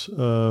house.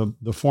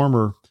 The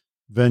former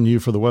venue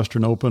for the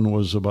Western Open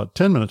was about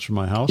 10 minutes from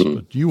my house,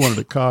 but you wanted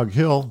at Cog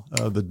Hill,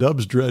 the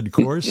Dubs Dread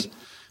course,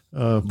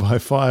 by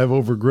 5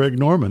 over Greg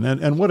Norman.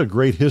 And what a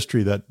great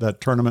history that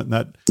tournament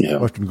and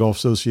that Western Golf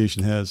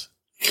Association has.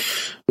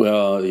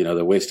 Well,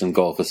 the Western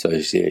Golf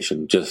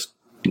Association, just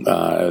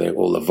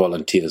all the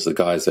volunteers, the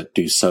guys that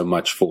do so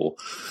much for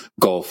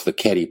golf, the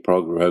caddy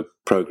program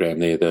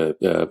there,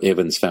 the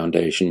Evans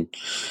Foundation.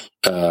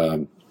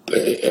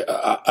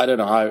 I don't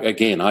know.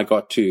 I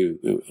got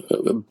to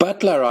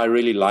Butler. I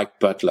really liked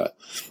Butler.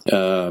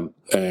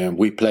 And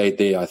we played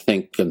there, I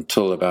think,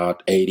 until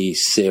about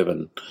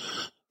 87,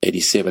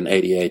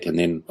 88. And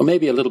then, or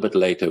maybe a little bit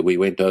later, we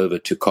went over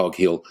to Cog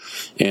Hill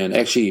and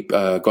actually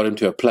got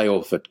into a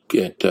playoff at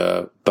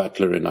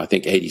Butler in, I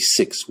think,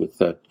 86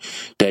 with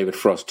David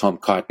Frost, Tom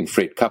Kite, and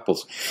Fred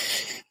Couples.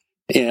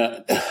 Yeah.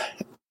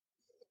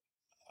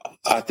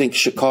 I think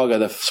Chicago,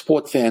 the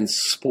sports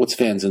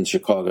fans in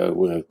Chicago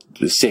were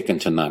second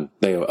to none.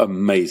 They were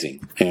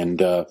amazing, and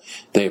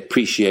they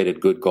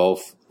appreciated good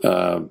golf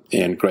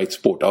and great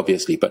sport,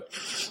 obviously. But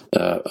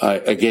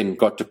I again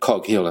got to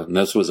Cog Hill, and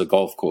this was a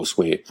golf course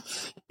where,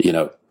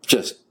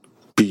 just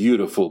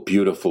beautiful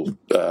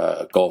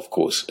golf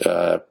course.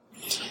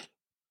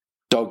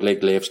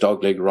 Dogleg lefts,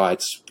 dogleg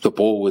rights. The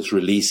ball was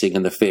releasing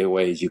in the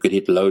fairways. You could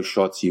hit low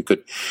shots. You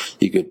could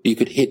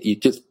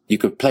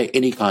play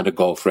any kind of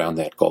golf around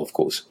that golf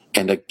course.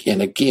 And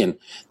again,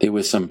 there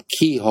were some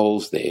key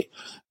holes there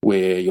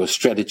where your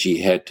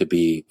strategy had to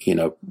be,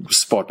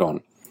 spot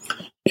on.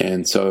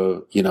 And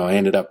so, I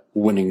ended up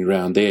winning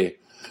around there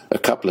a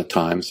couple of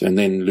times and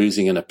then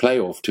losing in a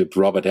playoff to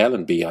Robert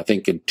Allenby, I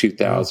think in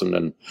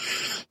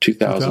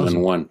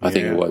 2001, I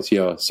think it was.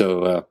 Yeah.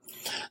 So,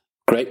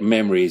 great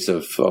memories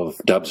of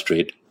Dubs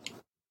Dread.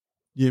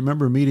 You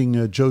remember meeting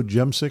Joe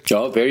Jemsick?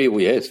 Oh, very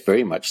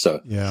much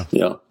so. Yeah.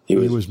 Yeah. He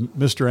was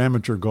Mr.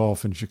 Amateur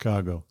Golf in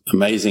Chicago.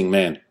 Amazing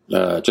man.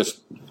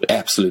 Just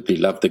absolutely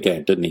loved the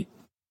game, didn't he?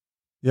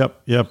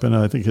 Yep. And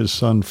I think his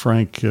son,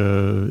 Frank,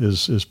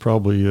 is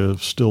probably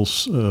still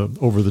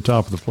over the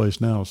top of the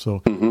place now. So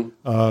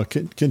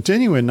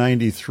continue in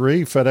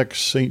 93, FedEx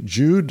St.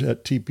 Jude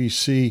at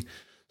TPC,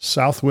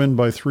 Southwind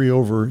by 3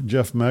 over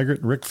Jeff Maggart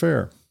and Rick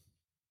Fair.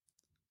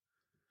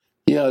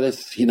 Yeah,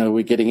 that's,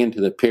 we're getting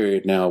into the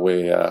period now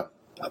where,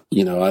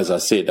 as I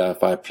said,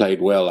 if I played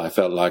well, I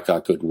felt like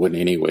I could win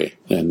anywhere.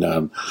 And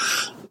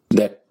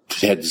that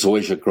had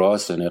zoysia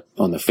grass in it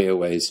on the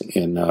fairways,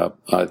 and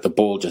the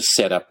ball just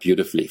set up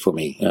beautifully for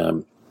me.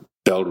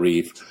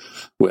 Bellerive,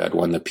 where I'd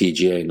won the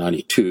PGA in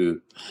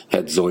 92,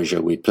 had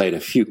zoysia. We played a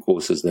few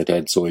courses that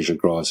had zoysia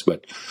grass,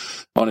 but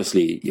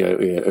honestly,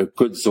 a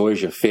good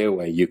zoysia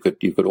fairway, you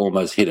could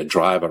almost hit a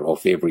driver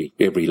off every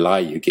lie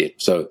you get.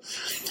 So,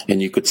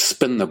 and you could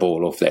spin the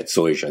ball off that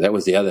zoysia. That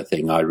was the other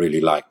thing I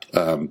really liked.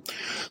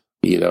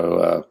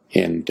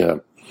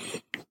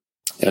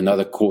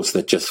 Another course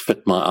that just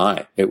fit my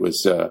eye. It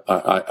was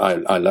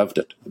I loved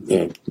it,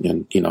 and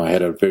I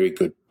had a very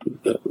good,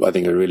 I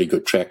think a really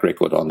good track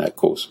record on that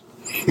course.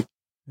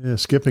 Yeah,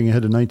 skipping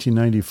ahead to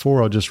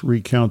 1994, I'll just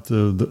recount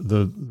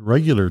the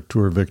regular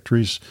tour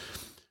victories.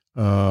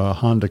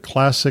 Honda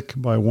Classic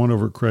by 1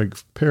 over Craig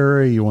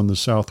Perry. You won the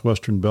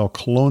Southwestern Bell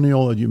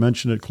Colonial, you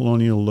mentioned it,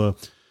 Colonial,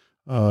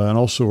 and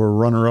also a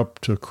runner-up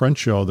to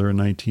Crenshaw there in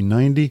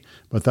 1990.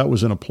 But that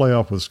was in a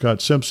playoff with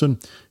Scott Simpson.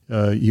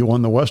 You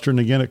won the Western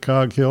again at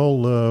Cog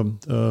Hill,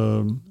 and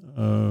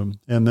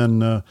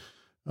then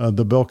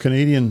the Bell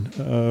Canadian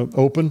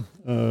Open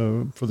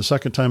for the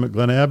second time at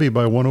Glen Abbey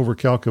by 1 over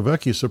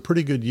Calcavecchia. So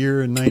pretty good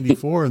year in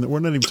 94, and we're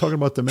not even talking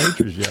about the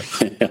majors yet.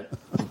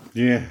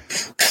 Yeah.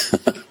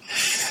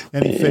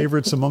 Any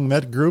favorites among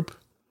that group?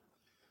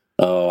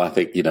 Oh, I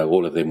think,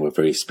 all of them were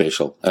very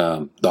special.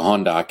 The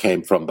Honda, I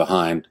came from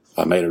behind.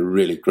 I made a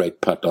really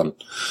great putt on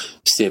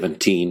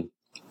 17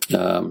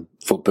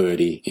 for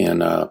birdie,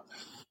 and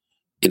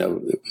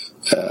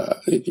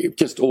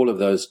just all of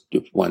those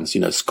ones.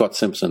 Scott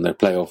Simpson, the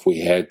playoff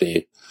we had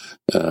there.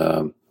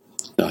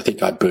 I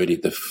think I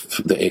birdied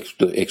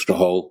the extra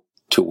hole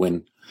to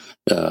win.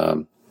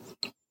 They're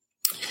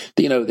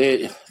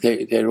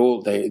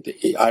all.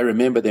 I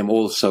remember them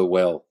all so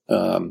well.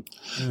 But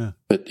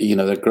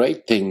the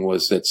great thing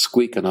was that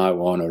Squeak and I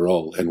were on a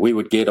roll, and we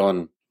would get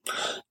on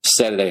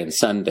Saturday and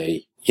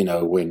Sunday.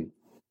 When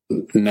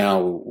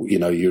now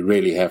you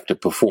really have to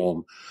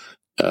perform.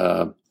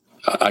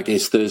 I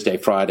guess Thursday,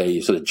 Friday,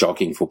 you're sort of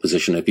jockeying for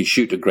position. If you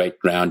shoot a great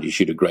round, you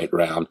shoot a great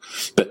round.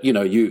 But,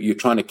 you're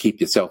trying to keep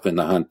yourself in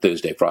the hunt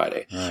Thursday,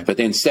 Friday. Right. But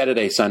then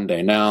Saturday,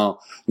 Sunday, now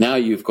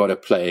you've got to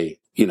play,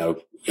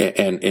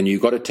 and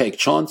you've got to take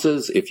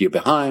chances if you're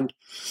behind,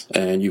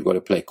 and you've got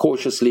to play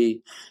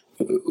cautiously,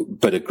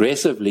 but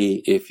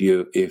aggressively if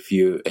you're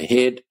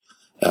ahead.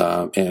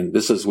 And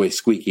this is where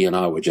Squeaky and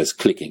I were just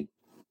clicking.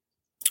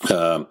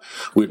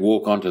 We'd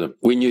walk onto them.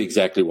 We knew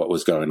exactly what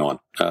was going on.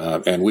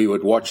 And we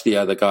would watch the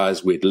other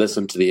guys. We'd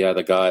listen to the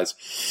other guys.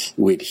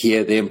 We'd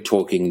hear them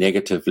talking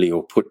negatively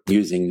or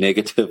using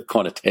negative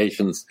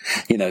connotations.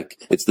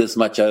 It's this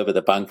much over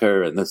the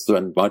bunker and this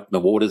one,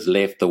 the water's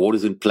left, the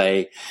water's in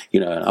play,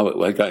 and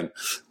we're going,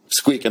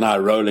 Squeak and I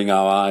rolling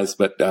our eyes,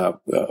 but,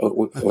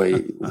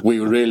 we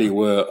really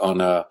were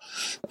on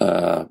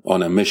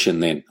a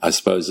mission then, I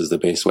suppose is the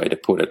best way to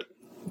put it.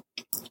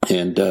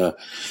 And,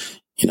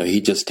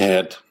 he just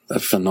had a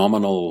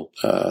phenomenal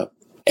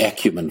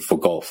acumen for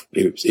golf.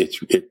 He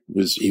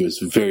was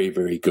very,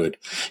 very good.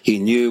 He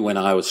knew when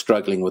I was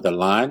struggling with a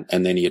line,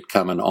 and then he'd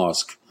come and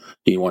ask,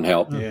 "Do you want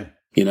help?" Yeah.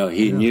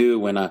 He knew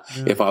when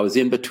if I was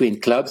in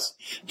between clubs,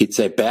 he'd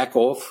say, "Back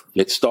off,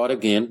 let's start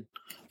again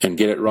and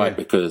get it right,"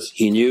 because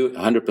he knew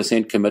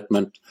 100%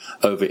 commitment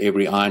over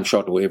every iron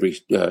shot or every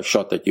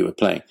shot that you were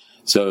playing.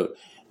 So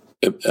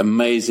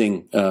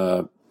amazing,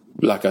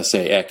 like I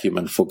say,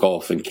 acumen for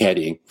golf and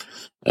caddying.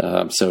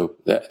 So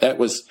that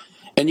was,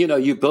 and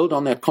you build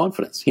on that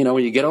confidence.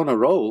 When you get on a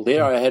roll,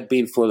 there I had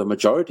been for the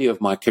majority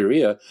of my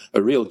career,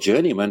 a real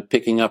journeyman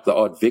picking up the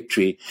odd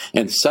victory,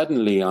 and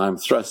suddenly I'm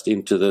thrust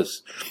into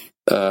this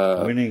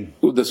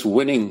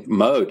winning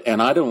mode,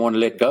 and I don't want to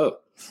let go.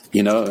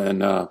 And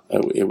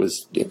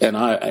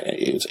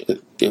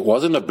it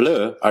wasn't a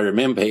blur. I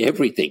remember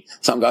everything.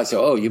 Some guys say,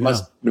 "Oh, you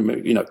must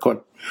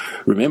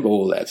remember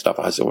all that stuff."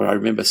 I said, "Well, I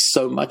remember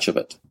so much of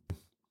it."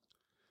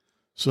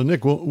 So,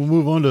 Nick, we'll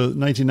move on to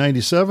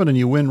 1997, and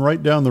you win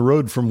right down the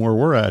road from where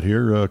we're at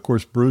here. Of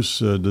course, Bruce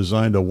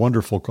designed a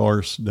wonderful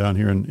course down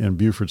here in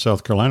Beaufort,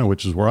 South Carolina,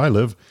 which is where I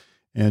live.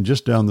 And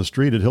just down the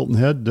street at Hilton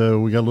Head,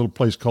 we got a little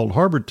place called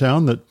Harbor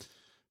Town that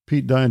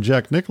Pete Dye and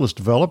Jack Nicklaus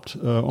developed.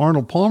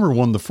 Arnold Palmer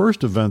won the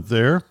first event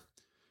there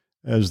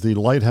as the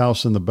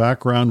lighthouse in the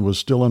background was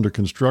still under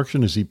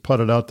construction as he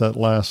putted out that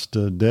last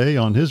day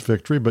on his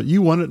victory. But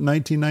you won it in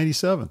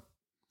 1997.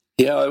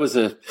 Yeah, it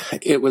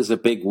was a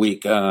big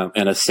week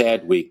and a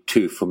sad week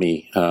too for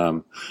me.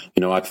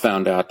 I'd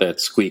found out that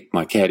Squeak,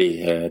 my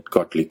caddy, had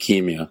got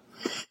leukemia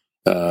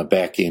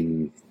back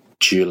in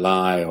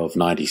July of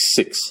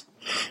 '96,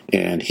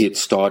 and he had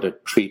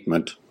started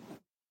treatment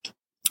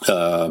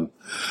in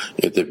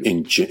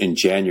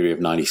January of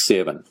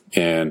 '97,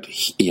 and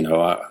he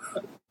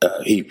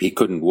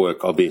couldn't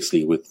work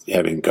obviously with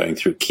going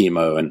through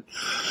chemo, and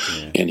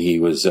he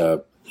was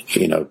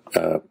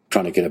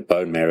trying to get a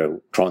bone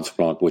marrow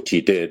transplant, which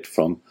he did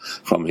from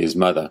his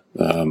mother.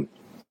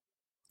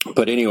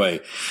 But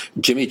anyway,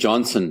 Jimmy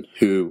Johnson,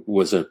 who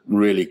was a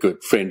really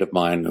good friend of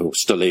mine, who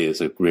still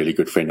is a really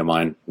good friend of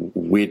mine,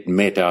 we'd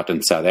met out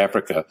in South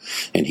Africa,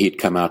 and he'd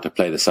come out to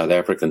play the South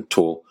African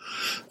tour.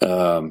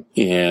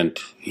 And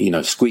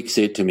Squeak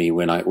said to me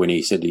when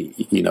he said,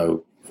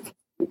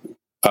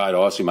 I'd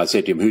asked him, I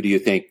said to him, "Who do you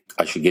think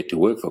I should get to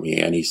work for me?"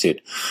 And he said,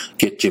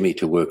 "Get Jimmy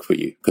to work for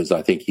you, because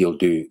I think you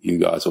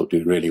guys will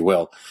do really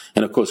well."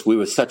 And of course, we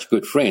were such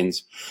good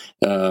friends.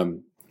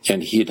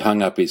 And he'd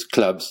hung up his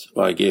clubs,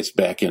 I guess,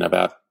 back in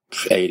about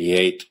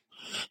 '88,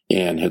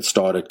 and had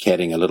started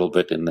caddying a little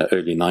bit in the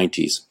early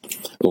 '90s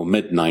or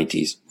mid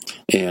 '90s.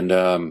 And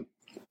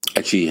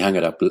actually, he hung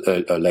it up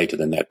later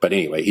than that. But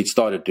anyway, he'd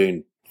started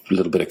doing a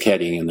little bit of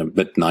caddying in the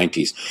mid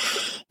 '90s.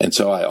 And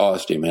so I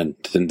asked him, and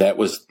that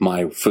was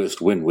my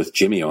first win with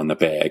Jimmy on the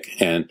bag.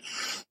 And,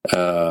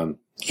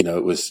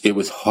 it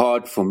was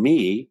hard for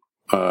me,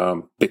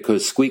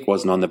 because Squeak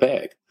wasn't on the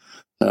bag.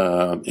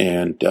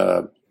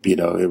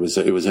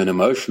 It was an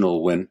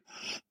emotional win.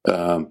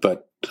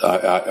 But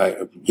I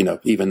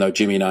even though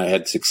Jimmy and I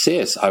had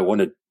success, I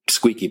wanted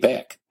Squeaky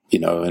back,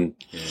 and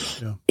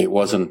it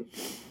wasn't,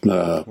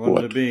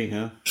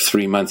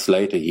 3 months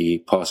later, he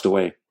passed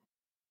away.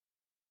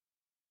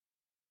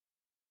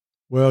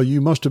 Well,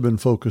 you must have been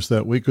focused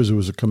that week because it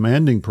was a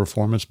commanding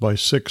performance by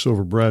 6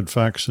 over Brad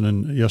Faxon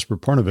and Jesper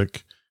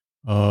Parnevik.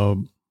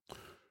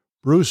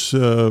 Bruce,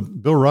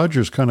 Bill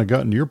Rogers kind of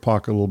got into your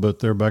pocket a little bit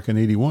there back in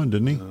 '81,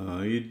 didn't he?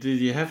 Did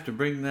you have to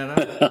bring that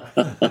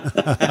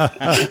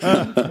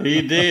up?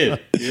 He did,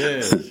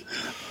 yes.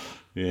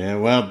 Yeah,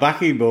 well,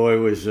 Bucky Boy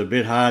was a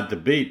bit hard to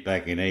beat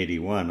back in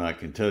 '81. I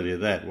can tell you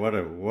that. What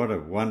a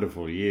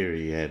wonderful year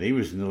he had. He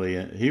was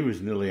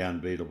nearly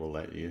unbeatable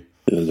that year.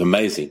 It was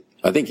amazing.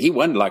 I think he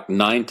won like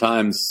 9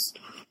 times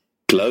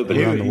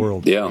globally around the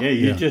world. Yeah,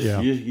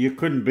 you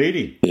couldn't beat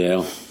him.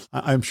 Yeah.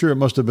 I'm sure it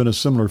must have been a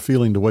similar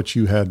feeling to what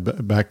you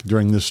had back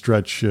during this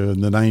stretch in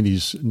the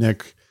 '90s,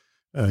 Nick.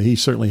 He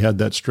certainly had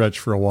that stretch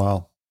for a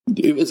while.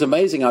 It was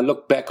amazing. I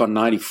look back on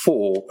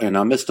 '94, and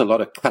I missed a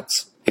lot of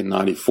cuts in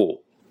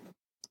 '94.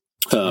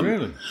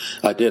 Really?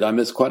 I did. I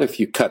missed quite a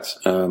few cuts,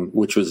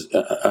 which was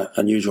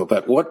unusual.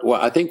 But what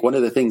I think one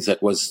of the things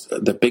that was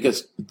the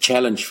biggest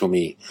challenge for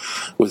me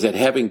was that,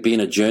 having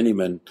been a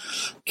journeyman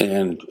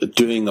and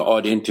doing the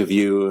odd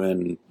interview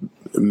and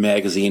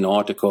magazine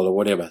article or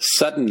whatever,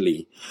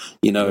 suddenly,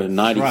 in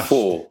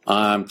 '94,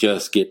 I'm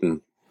just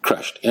getting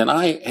crushed. And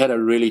I had a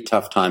really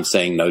tough time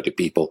saying no to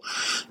people.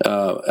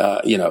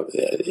 I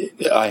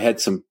had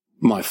some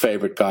my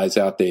favorite guys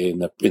out there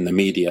in the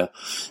media,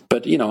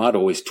 but I'd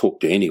always talk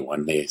to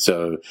anyone there.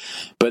 So,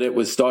 but it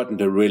was starting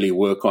to really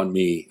work on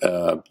me,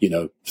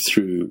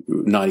 through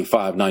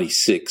 95,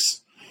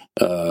 96.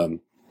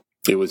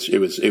 It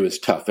was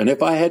tough. And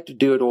if I had to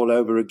do it all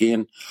over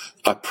again,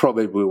 I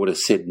probably would have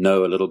said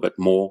no a little bit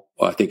more.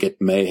 I think it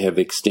may have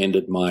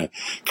extended my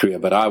career,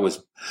 but I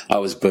was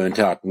burnt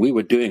out. And we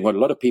were doing what a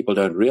lot of people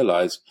don't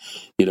realize,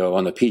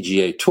 on the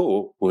PGA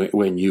Tour,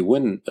 when you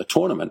win a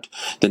tournament,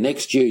 the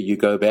next year you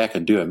go back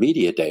and do a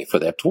media day for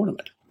that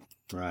tournament.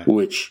 Right.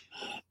 Which,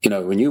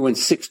 when you win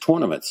 6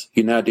 tournaments,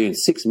 you're now doing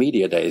 6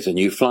 media days, and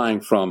you're flying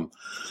from,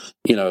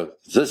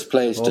 this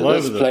place to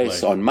this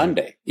place on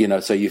Monday,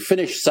 so you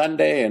finish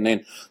Sunday, and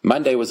then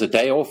Monday was a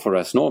day off for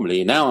us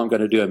normally. Now I'm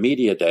going to do a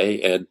media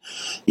day, and,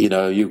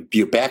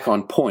 you're back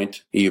on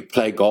point. You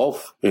play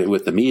golf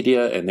with the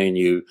media, and then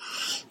you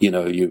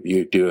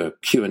do a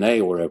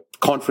Q&A or a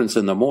conference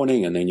in the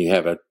morning, and then you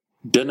have a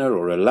dinner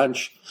or a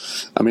lunch.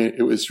 I mean,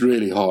 it was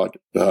really hard.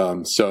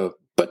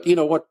 But you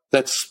know what?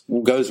 That's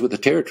goes with the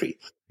territory.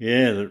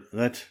 Yeah,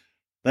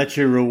 that's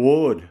your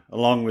reward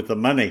along with the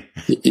money.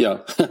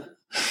 Yeah.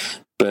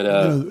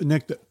 But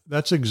Nick,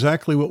 that's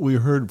exactly what we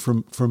heard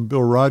from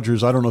Bill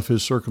Rogers. I don't know if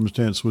his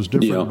circumstance was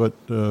different, but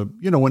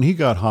when he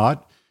got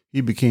hot,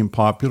 he became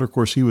popular. Of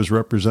course, he was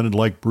represented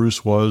like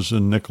Bruce was,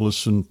 and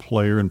Nicklaus and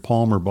Player and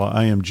Palmer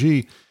by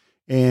IMG.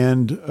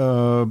 And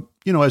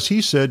as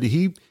he said,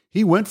 he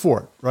went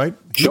for it, right?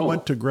 He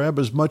went to grab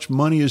as much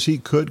money as he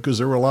could because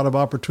there were a lot of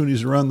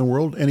opportunities around the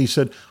world. And he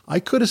said, I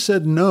could have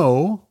said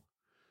no.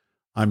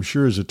 I'm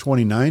sure as a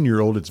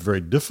 29-year-old, it's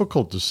very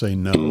difficult to say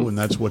no, and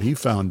that's what he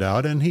found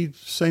out. And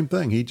same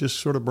thing. He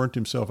just sort of burnt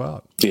himself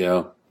out.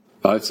 Yeah.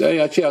 I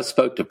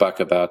spoke to Buck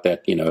about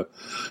that, a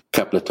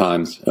couple of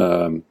times.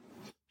 And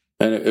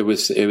it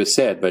was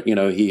sad, but,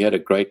 he had a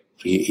great,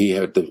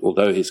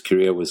 although his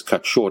career was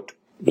cut short,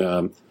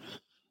 if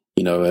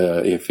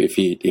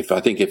he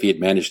had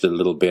managed it a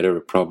little better,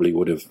 it probably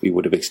he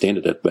would have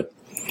extended it. But,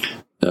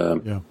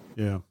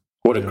 yeah.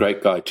 What a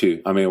great guy too.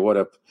 I mean,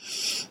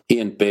 he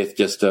and Beth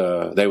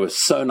they were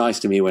so nice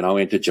to me when I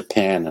went to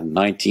Japan in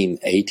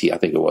 1980, I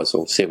think it was,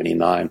 or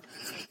 79.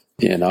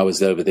 And I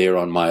was over there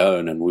on my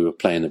own, and we were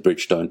playing the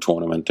Bridgestone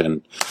tournament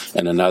and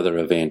another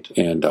event.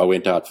 And I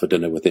went out for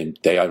dinner with him.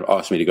 They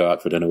asked me to go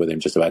out for dinner with him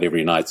just about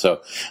every night.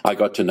 So I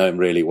got to know him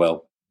really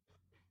well.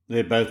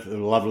 They're both a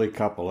lovely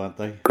couple, aren't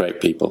they? Great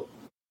people.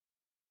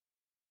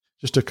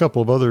 Just a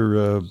couple of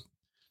other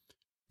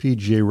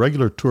PGA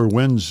regular tour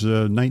wins.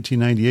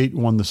 1998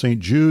 won the St.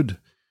 Jude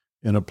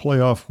in a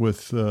playoff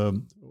with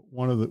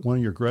one of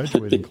your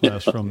graduating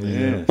class from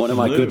the one of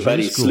my good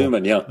buddies,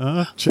 Sluman.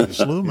 Jim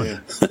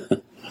Sluman.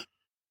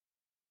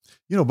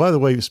 By the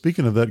way,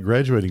 speaking of that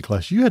graduating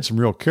class, you had some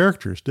real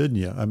characters, didn't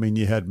you? I mean,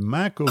 you had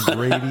Mac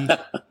O'Grady,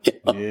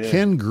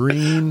 Ken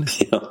Green,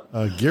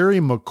 Gary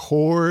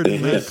McCord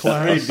in that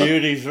class. 3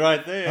 beauties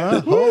right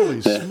there.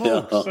 Holy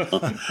smokes.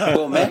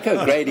 Well, Mac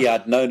O'Grady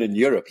I'd known in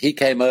Europe. He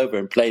came over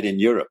and played in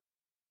Europe.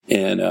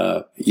 And,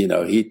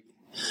 he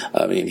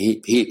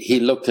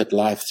looked at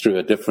life through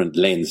a different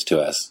lens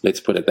to us. Let's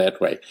put it that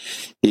way.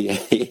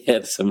 He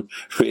had some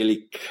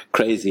really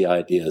crazy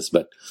ideas,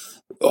 but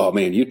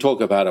you talk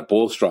about a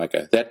ball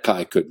striker. That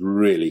guy could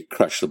really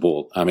crush the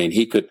ball. I mean,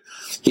 he could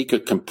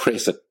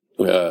compress it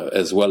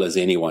as well as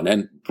anyone.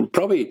 And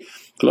probably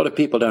a lot of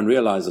people don't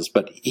realize this,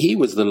 but he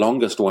was the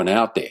longest one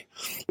out there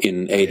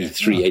in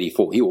 83,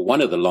 84. He was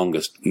one of the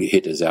longest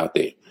hitters out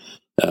there.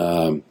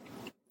 But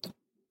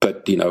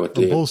on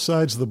both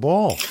sides of the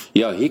ball.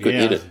 Yeah, he could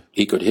hit it.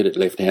 He could hit it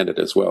left-handed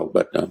as well.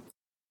 But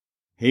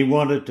he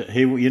wanted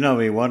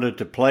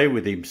to play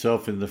with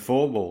himself in the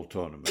 4-ball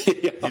tournament. He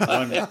did.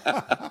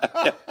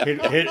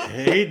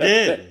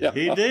 Wait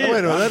a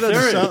minute,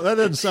 that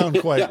doesn't sound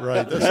quite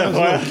right. That sounds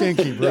a little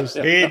kinky, Bruce.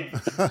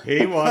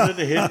 He wanted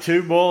to hit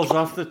 2 balls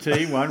off the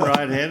tee, one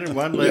right-handed,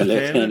 one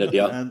left-handed,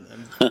 and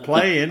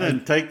play in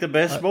and take the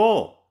best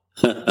ball.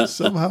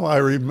 Somehow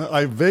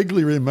I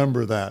vaguely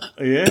remember that.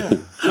 Yeah,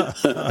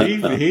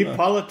 he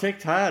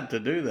politicked hard to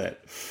do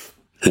that.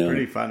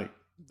 Pretty funny.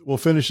 We'll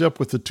finish up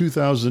with the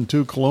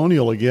 2002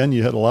 Colonial again.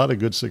 You had a lot of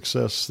good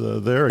success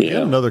there.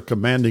 Again, another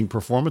commanding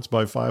performance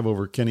by 5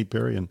 over Kenny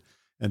Perry and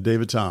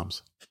David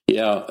Toms.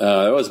 Yeah,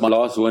 it was my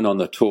last win on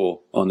the tour,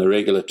 on the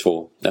regular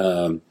tour.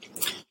 And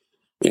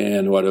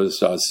I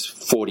was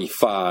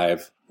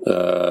 45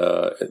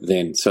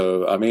 then.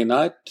 So, I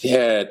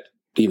had,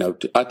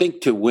 I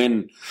think to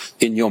win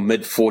in your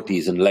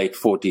mid-40s and late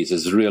 40s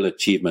is a real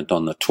achievement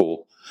on the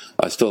tour.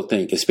 I still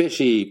think,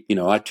 especially,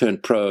 I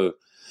turned pro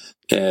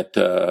in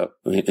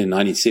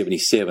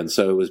 1977,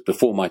 so it was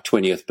before my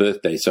 20th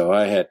birthday. So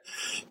I had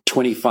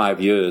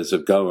 25 years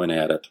of going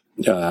at it.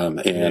 I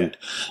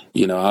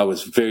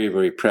was very,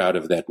 very proud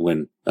of that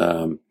win.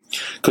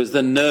 Because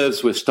the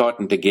nerves were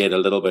starting to get a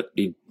little bit,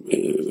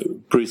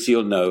 Bruce,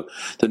 you'll know,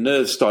 the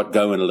nerves start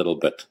going a little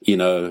bit,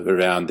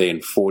 around then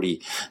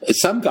 40.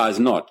 Some guys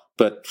not,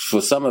 but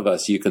for some of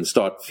us, you can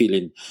start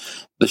feeling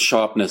the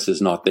sharpness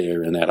is not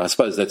there in that. I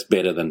suppose that's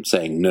better than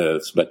saying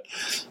nerves, but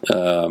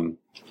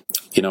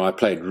I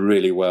played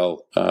really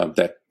well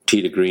that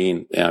tee to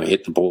green. I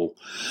hit the ball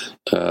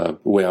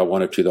where I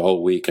wanted to the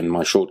whole week, and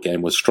my short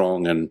game was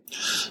strong, and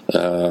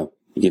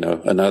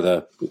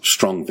another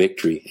strong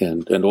victory.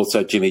 And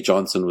also Jimmy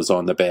Johnson was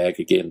on the bag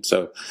again.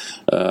 So,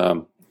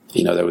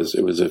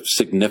 it was a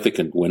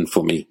significant win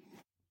for me.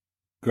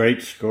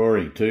 Great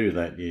scoring too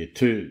that year.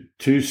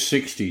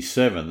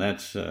 267.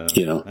 That's a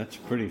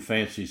pretty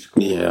fancy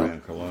score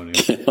around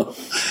Colonial.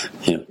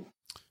 Yeah.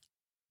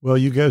 Well,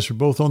 you guys are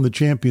both on the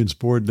champions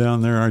board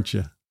down there, aren't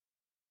you?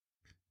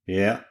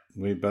 Yeah,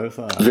 we both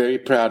are. Very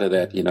proud of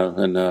that,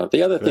 And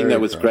the other thing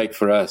that was great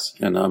for us,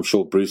 and I'm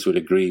sure Bruce would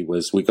agree,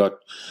 was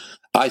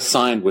I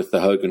signed with the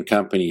Hogan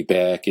Company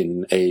back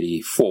in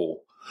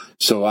 '84,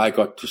 so I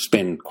got to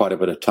spend quite a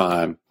bit of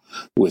time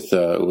with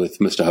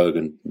Mr.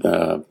 Hogan,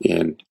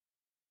 and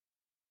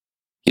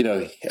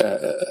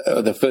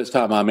the first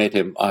time I met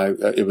him,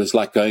 it was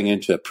like going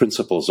into a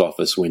principal's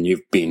office when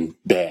you've been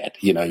bad.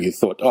 You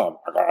thought, oh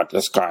my God,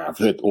 this guy, I've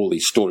heard all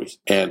these stories.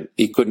 And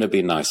he couldn't have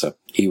been nicer.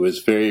 He was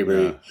very,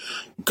 very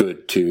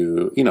good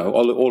to,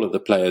 all of the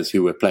players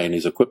who were playing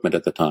his equipment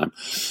at the time.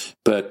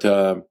 But,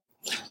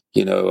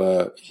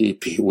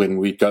 when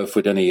we'd go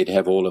for dinner, he'd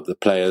have all of the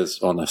players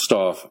on the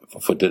staff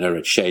for dinner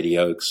at Shady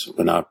Oaks,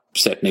 when I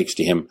sat next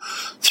to him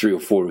 3 or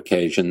 4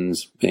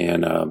 occasions.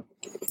 And,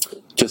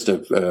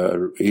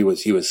 he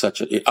was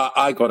such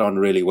I got on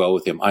really well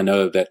with him. I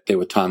know that there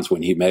were times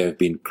when he may have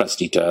been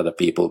crusty to other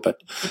people,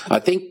 but I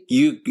think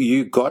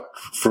you got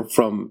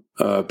from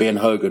Ben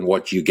Hogan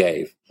what you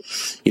gave.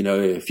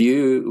 If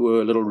you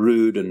were a little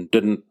rude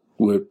and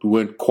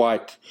weren't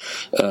quite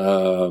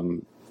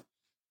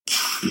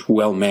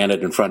well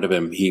mannered in front of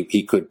him,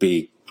 he could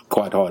be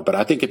quite hard. But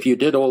I think if you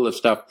did all the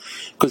stuff,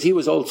 because he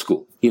was old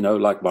school,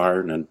 like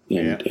Byron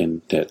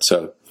and that.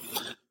 So,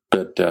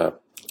 but.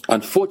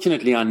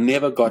 Unfortunately, I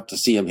never got to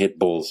see him hit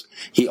balls.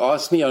 He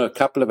asked me on a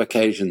couple of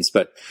occasions,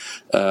 but,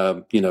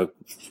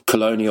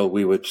 Colonial,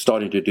 we were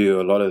starting to do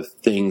a lot of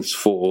things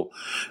for,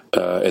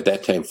 at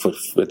that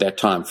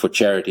time for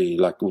charity,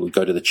 like we would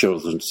go to the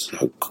children's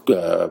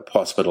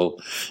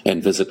hospital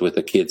and visit with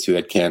the kids who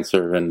had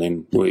cancer, and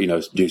then,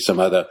 do some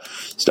other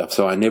stuff.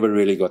 So I never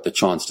really got the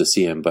chance to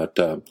see him, but,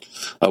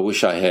 I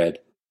wish I had.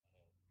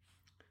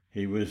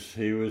 He was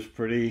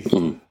pretty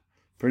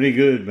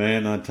good,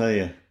 man, I tell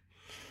you.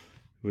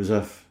 It was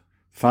a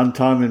fun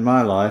time in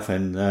my life,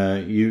 and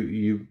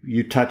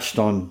you touched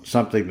on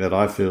something that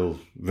I feel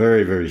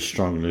very, very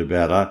strongly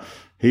about.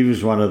 He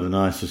was one of the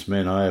nicest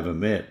men I ever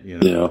met.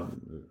 A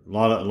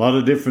lot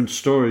of different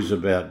stories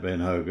about Ben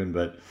Hogan,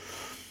 but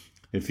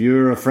if you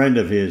were a friend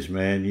of his,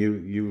 man,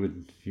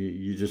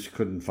 you just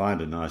couldn't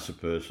find a nicer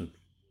person.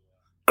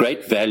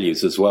 Great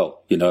values as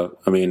well,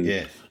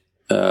 Yes.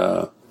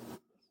 But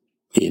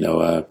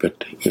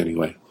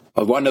anyway.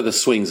 One of the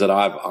swings that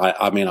I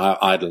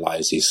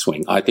idolize his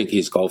swing. I think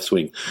his golf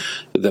swing,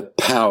 the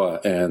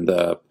power and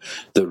the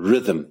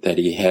rhythm that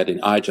he had, and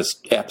I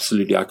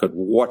could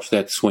watch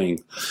that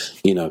swing,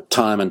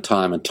 time and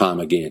time and time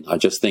again. I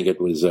just think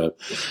it was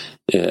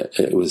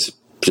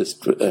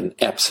just an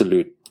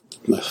absolute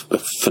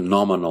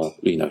phenomenal.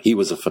 He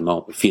was a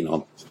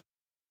phenom.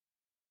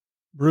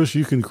 Bruce,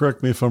 you can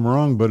correct me if I'm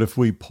wrong, but if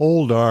we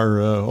polled our,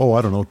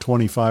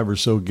 25 or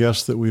so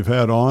guests that we've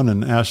had on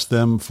and asked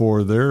them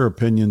for their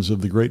opinions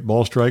of the great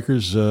ball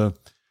strikers,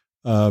 some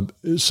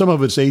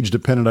of it's age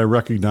dependent, I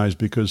recognize,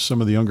 because some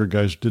of the younger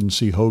guys didn't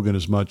see Hogan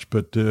as much,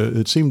 but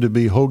it seemed to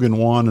be Hogan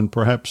won, and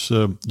perhaps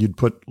you'd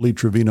put Lee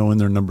Trevino in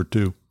there number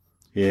 2.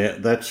 Yeah,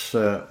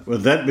 that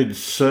would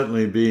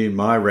certainly be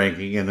my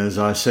ranking. And as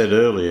I said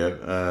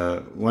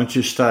earlier, once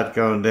you start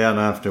going down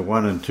after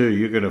 1 and 2,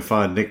 you're going to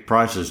find Nick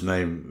Price's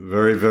name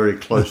very, very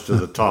close to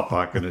the top.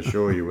 I can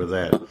assure you with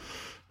that.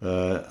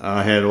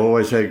 I had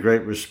always had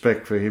great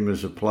respect for him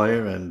as a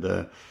player.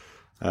 And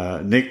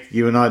Nick,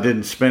 you and I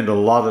didn't spend a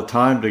lot of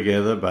time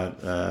together,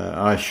 but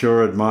I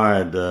sure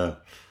admired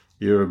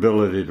your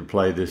ability to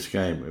play this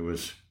game. It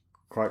was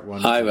quite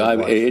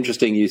wonderful.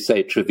 Interesting you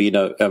say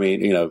Trevino.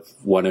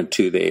 1 and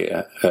 2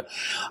 there.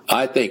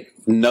 I think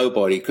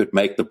nobody could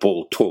make the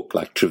ball talk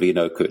like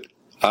Trevino could.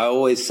 I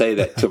always say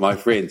that to my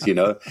friends,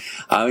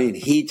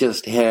 he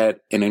just had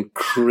an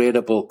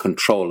incredible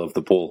control of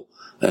the ball.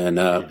 And,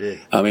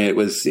 it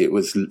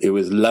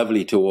was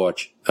lovely to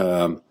watch.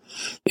 And,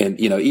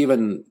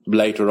 even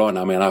later on,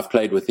 I've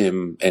played with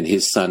him and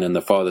his son and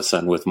the father's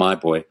son with my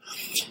boy.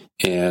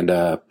 And,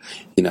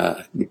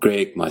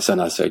 Greg, my son,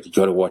 I said, you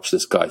got to watch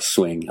this guy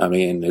swing.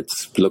 It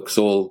looks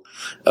all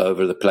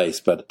over the place,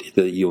 but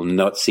you'll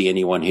not see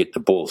anyone hit the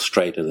ball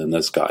straighter than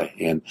this guy.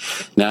 And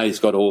now he's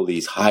got all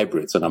these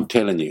hybrids, and I'm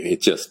telling you, he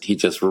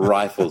just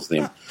rifles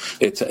them.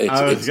 It's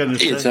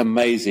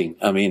amazing.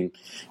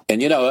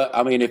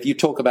 If you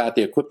talk about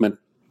the equipment,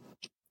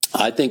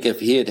 I think if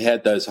he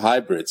had those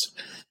hybrids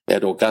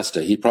at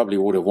Augusta, he probably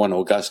would have won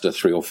Augusta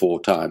 3 or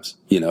 4 times.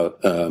 I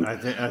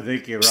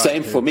think you're right.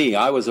 Same for me.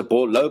 I was a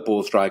low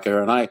ball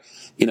striker, and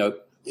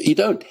you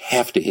don't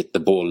have to hit the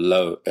ball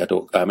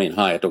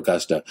high at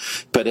Augusta,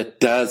 but it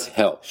does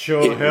help.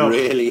 Sure it helps.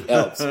 really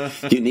helps.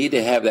 You need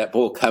to have that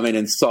ball come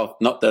in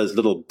soft, not those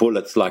little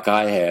bullets like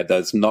I had,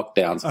 those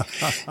knockdowns.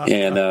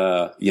 And,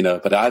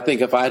 but I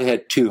think if I'd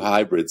had 2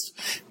 hybrids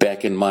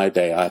back in my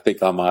day, I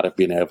think I might have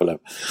been able to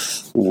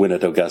win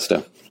at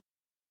Augusta.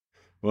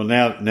 Well,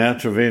 now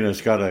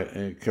Trevino's got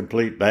a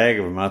complete bag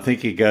of them. I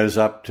think he goes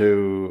up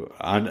to,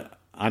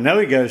 I know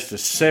he goes to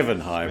 7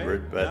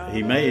 hybrid, but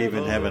he may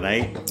even have an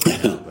 8.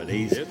 But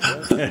he's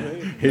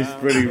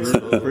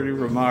pretty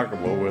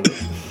remarkable with it.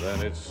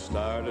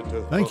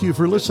 Thank you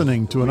for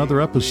listening to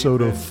another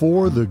episode of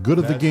For the Good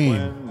of the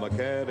Game.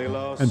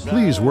 And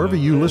please, wherever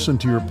you listen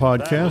to your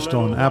podcast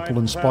on Apple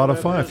and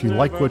Spotify, if you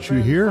like what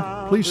you hear,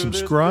 please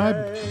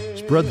subscribe,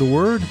 spread the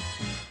word,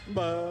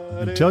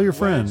 and tell your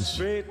friends.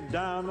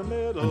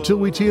 Until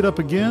we tee it up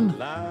again,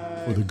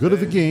 for the good of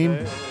the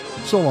game,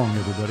 so long,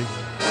 everybody.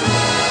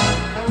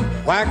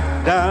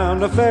 Whack down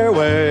the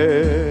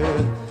fairway,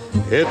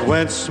 it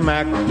went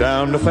smack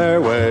down the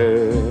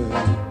fairway.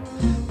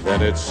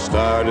 Then it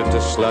started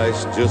to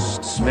slice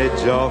just a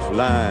smidge off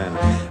line.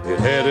 It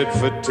headed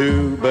for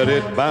 2, but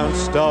it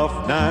bounced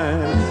off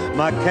 9.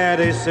 My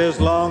caddy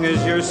says, long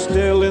as you're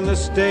still in the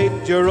state,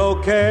 you're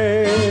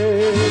okay.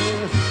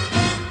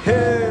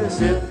 Yes,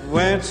 it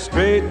went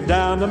straight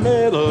down the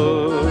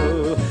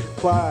middle,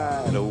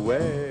 quite a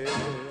way.